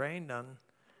get trained on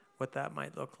what that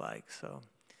might look like. So,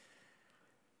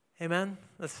 amen.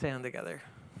 Let's stand together.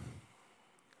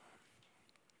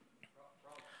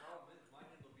 Problem is, my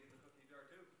hand will be in the cookie jar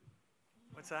too.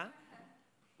 What's that?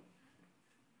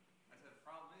 I said,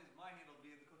 problem is, my hand will be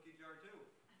in the cookie jar too.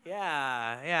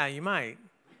 Yeah, you might.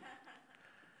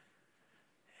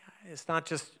 It's not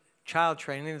just child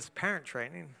training, it's parent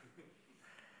training.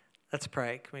 Let's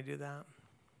pray. Can we do that?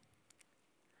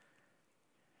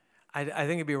 I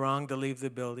think it'd be wrong to leave the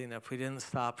building if we didn't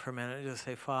stop for a minute and just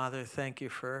say, Father, thank you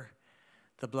for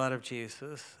the blood of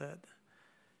Jesus that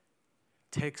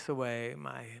takes away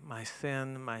my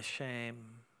sin, my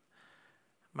shame,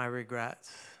 my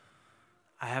regrets.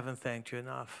 I haven't thanked you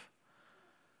enough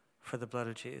for the blood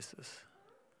of Jesus.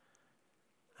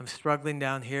 I'm struggling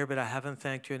down here, but I haven't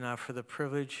thanked you enough for the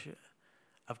privilege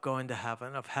of going to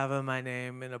heaven, of having my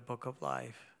name in a book of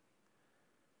life,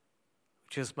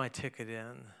 which is my ticket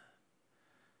in.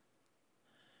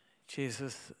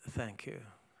 Jesus, thank you.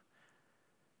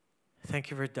 Thank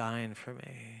you for dying for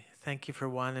me. Thank you for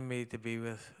wanting me to be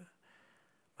with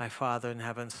my Father in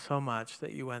heaven so much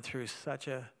that you went through such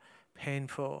a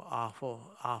painful,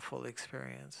 awful, awful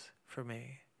experience for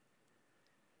me.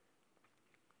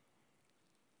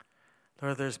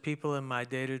 Lord, there's people in my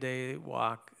day-to-day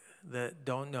walk that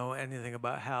don't know anything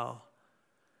about hell.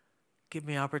 Give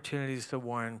me opportunities to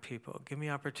warn people. Give me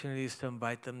opportunities to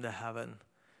invite them to heaven.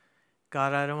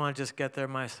 God, I don't want to just get there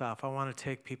myself. I want to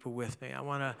take people with me. I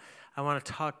want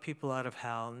to talk people out of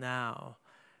hell now.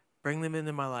 Bring them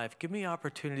into my life. Give me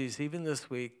opportunities, even this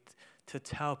week, to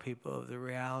tell people of the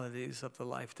realities of the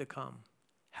life to come.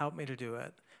 Help me to do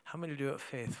it. Help me to do it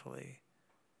faithfully.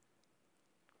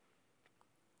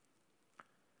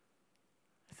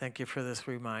 Thank you for this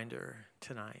reminder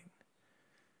tonight.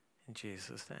 In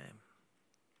Jesus' name,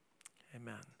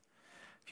 Amen.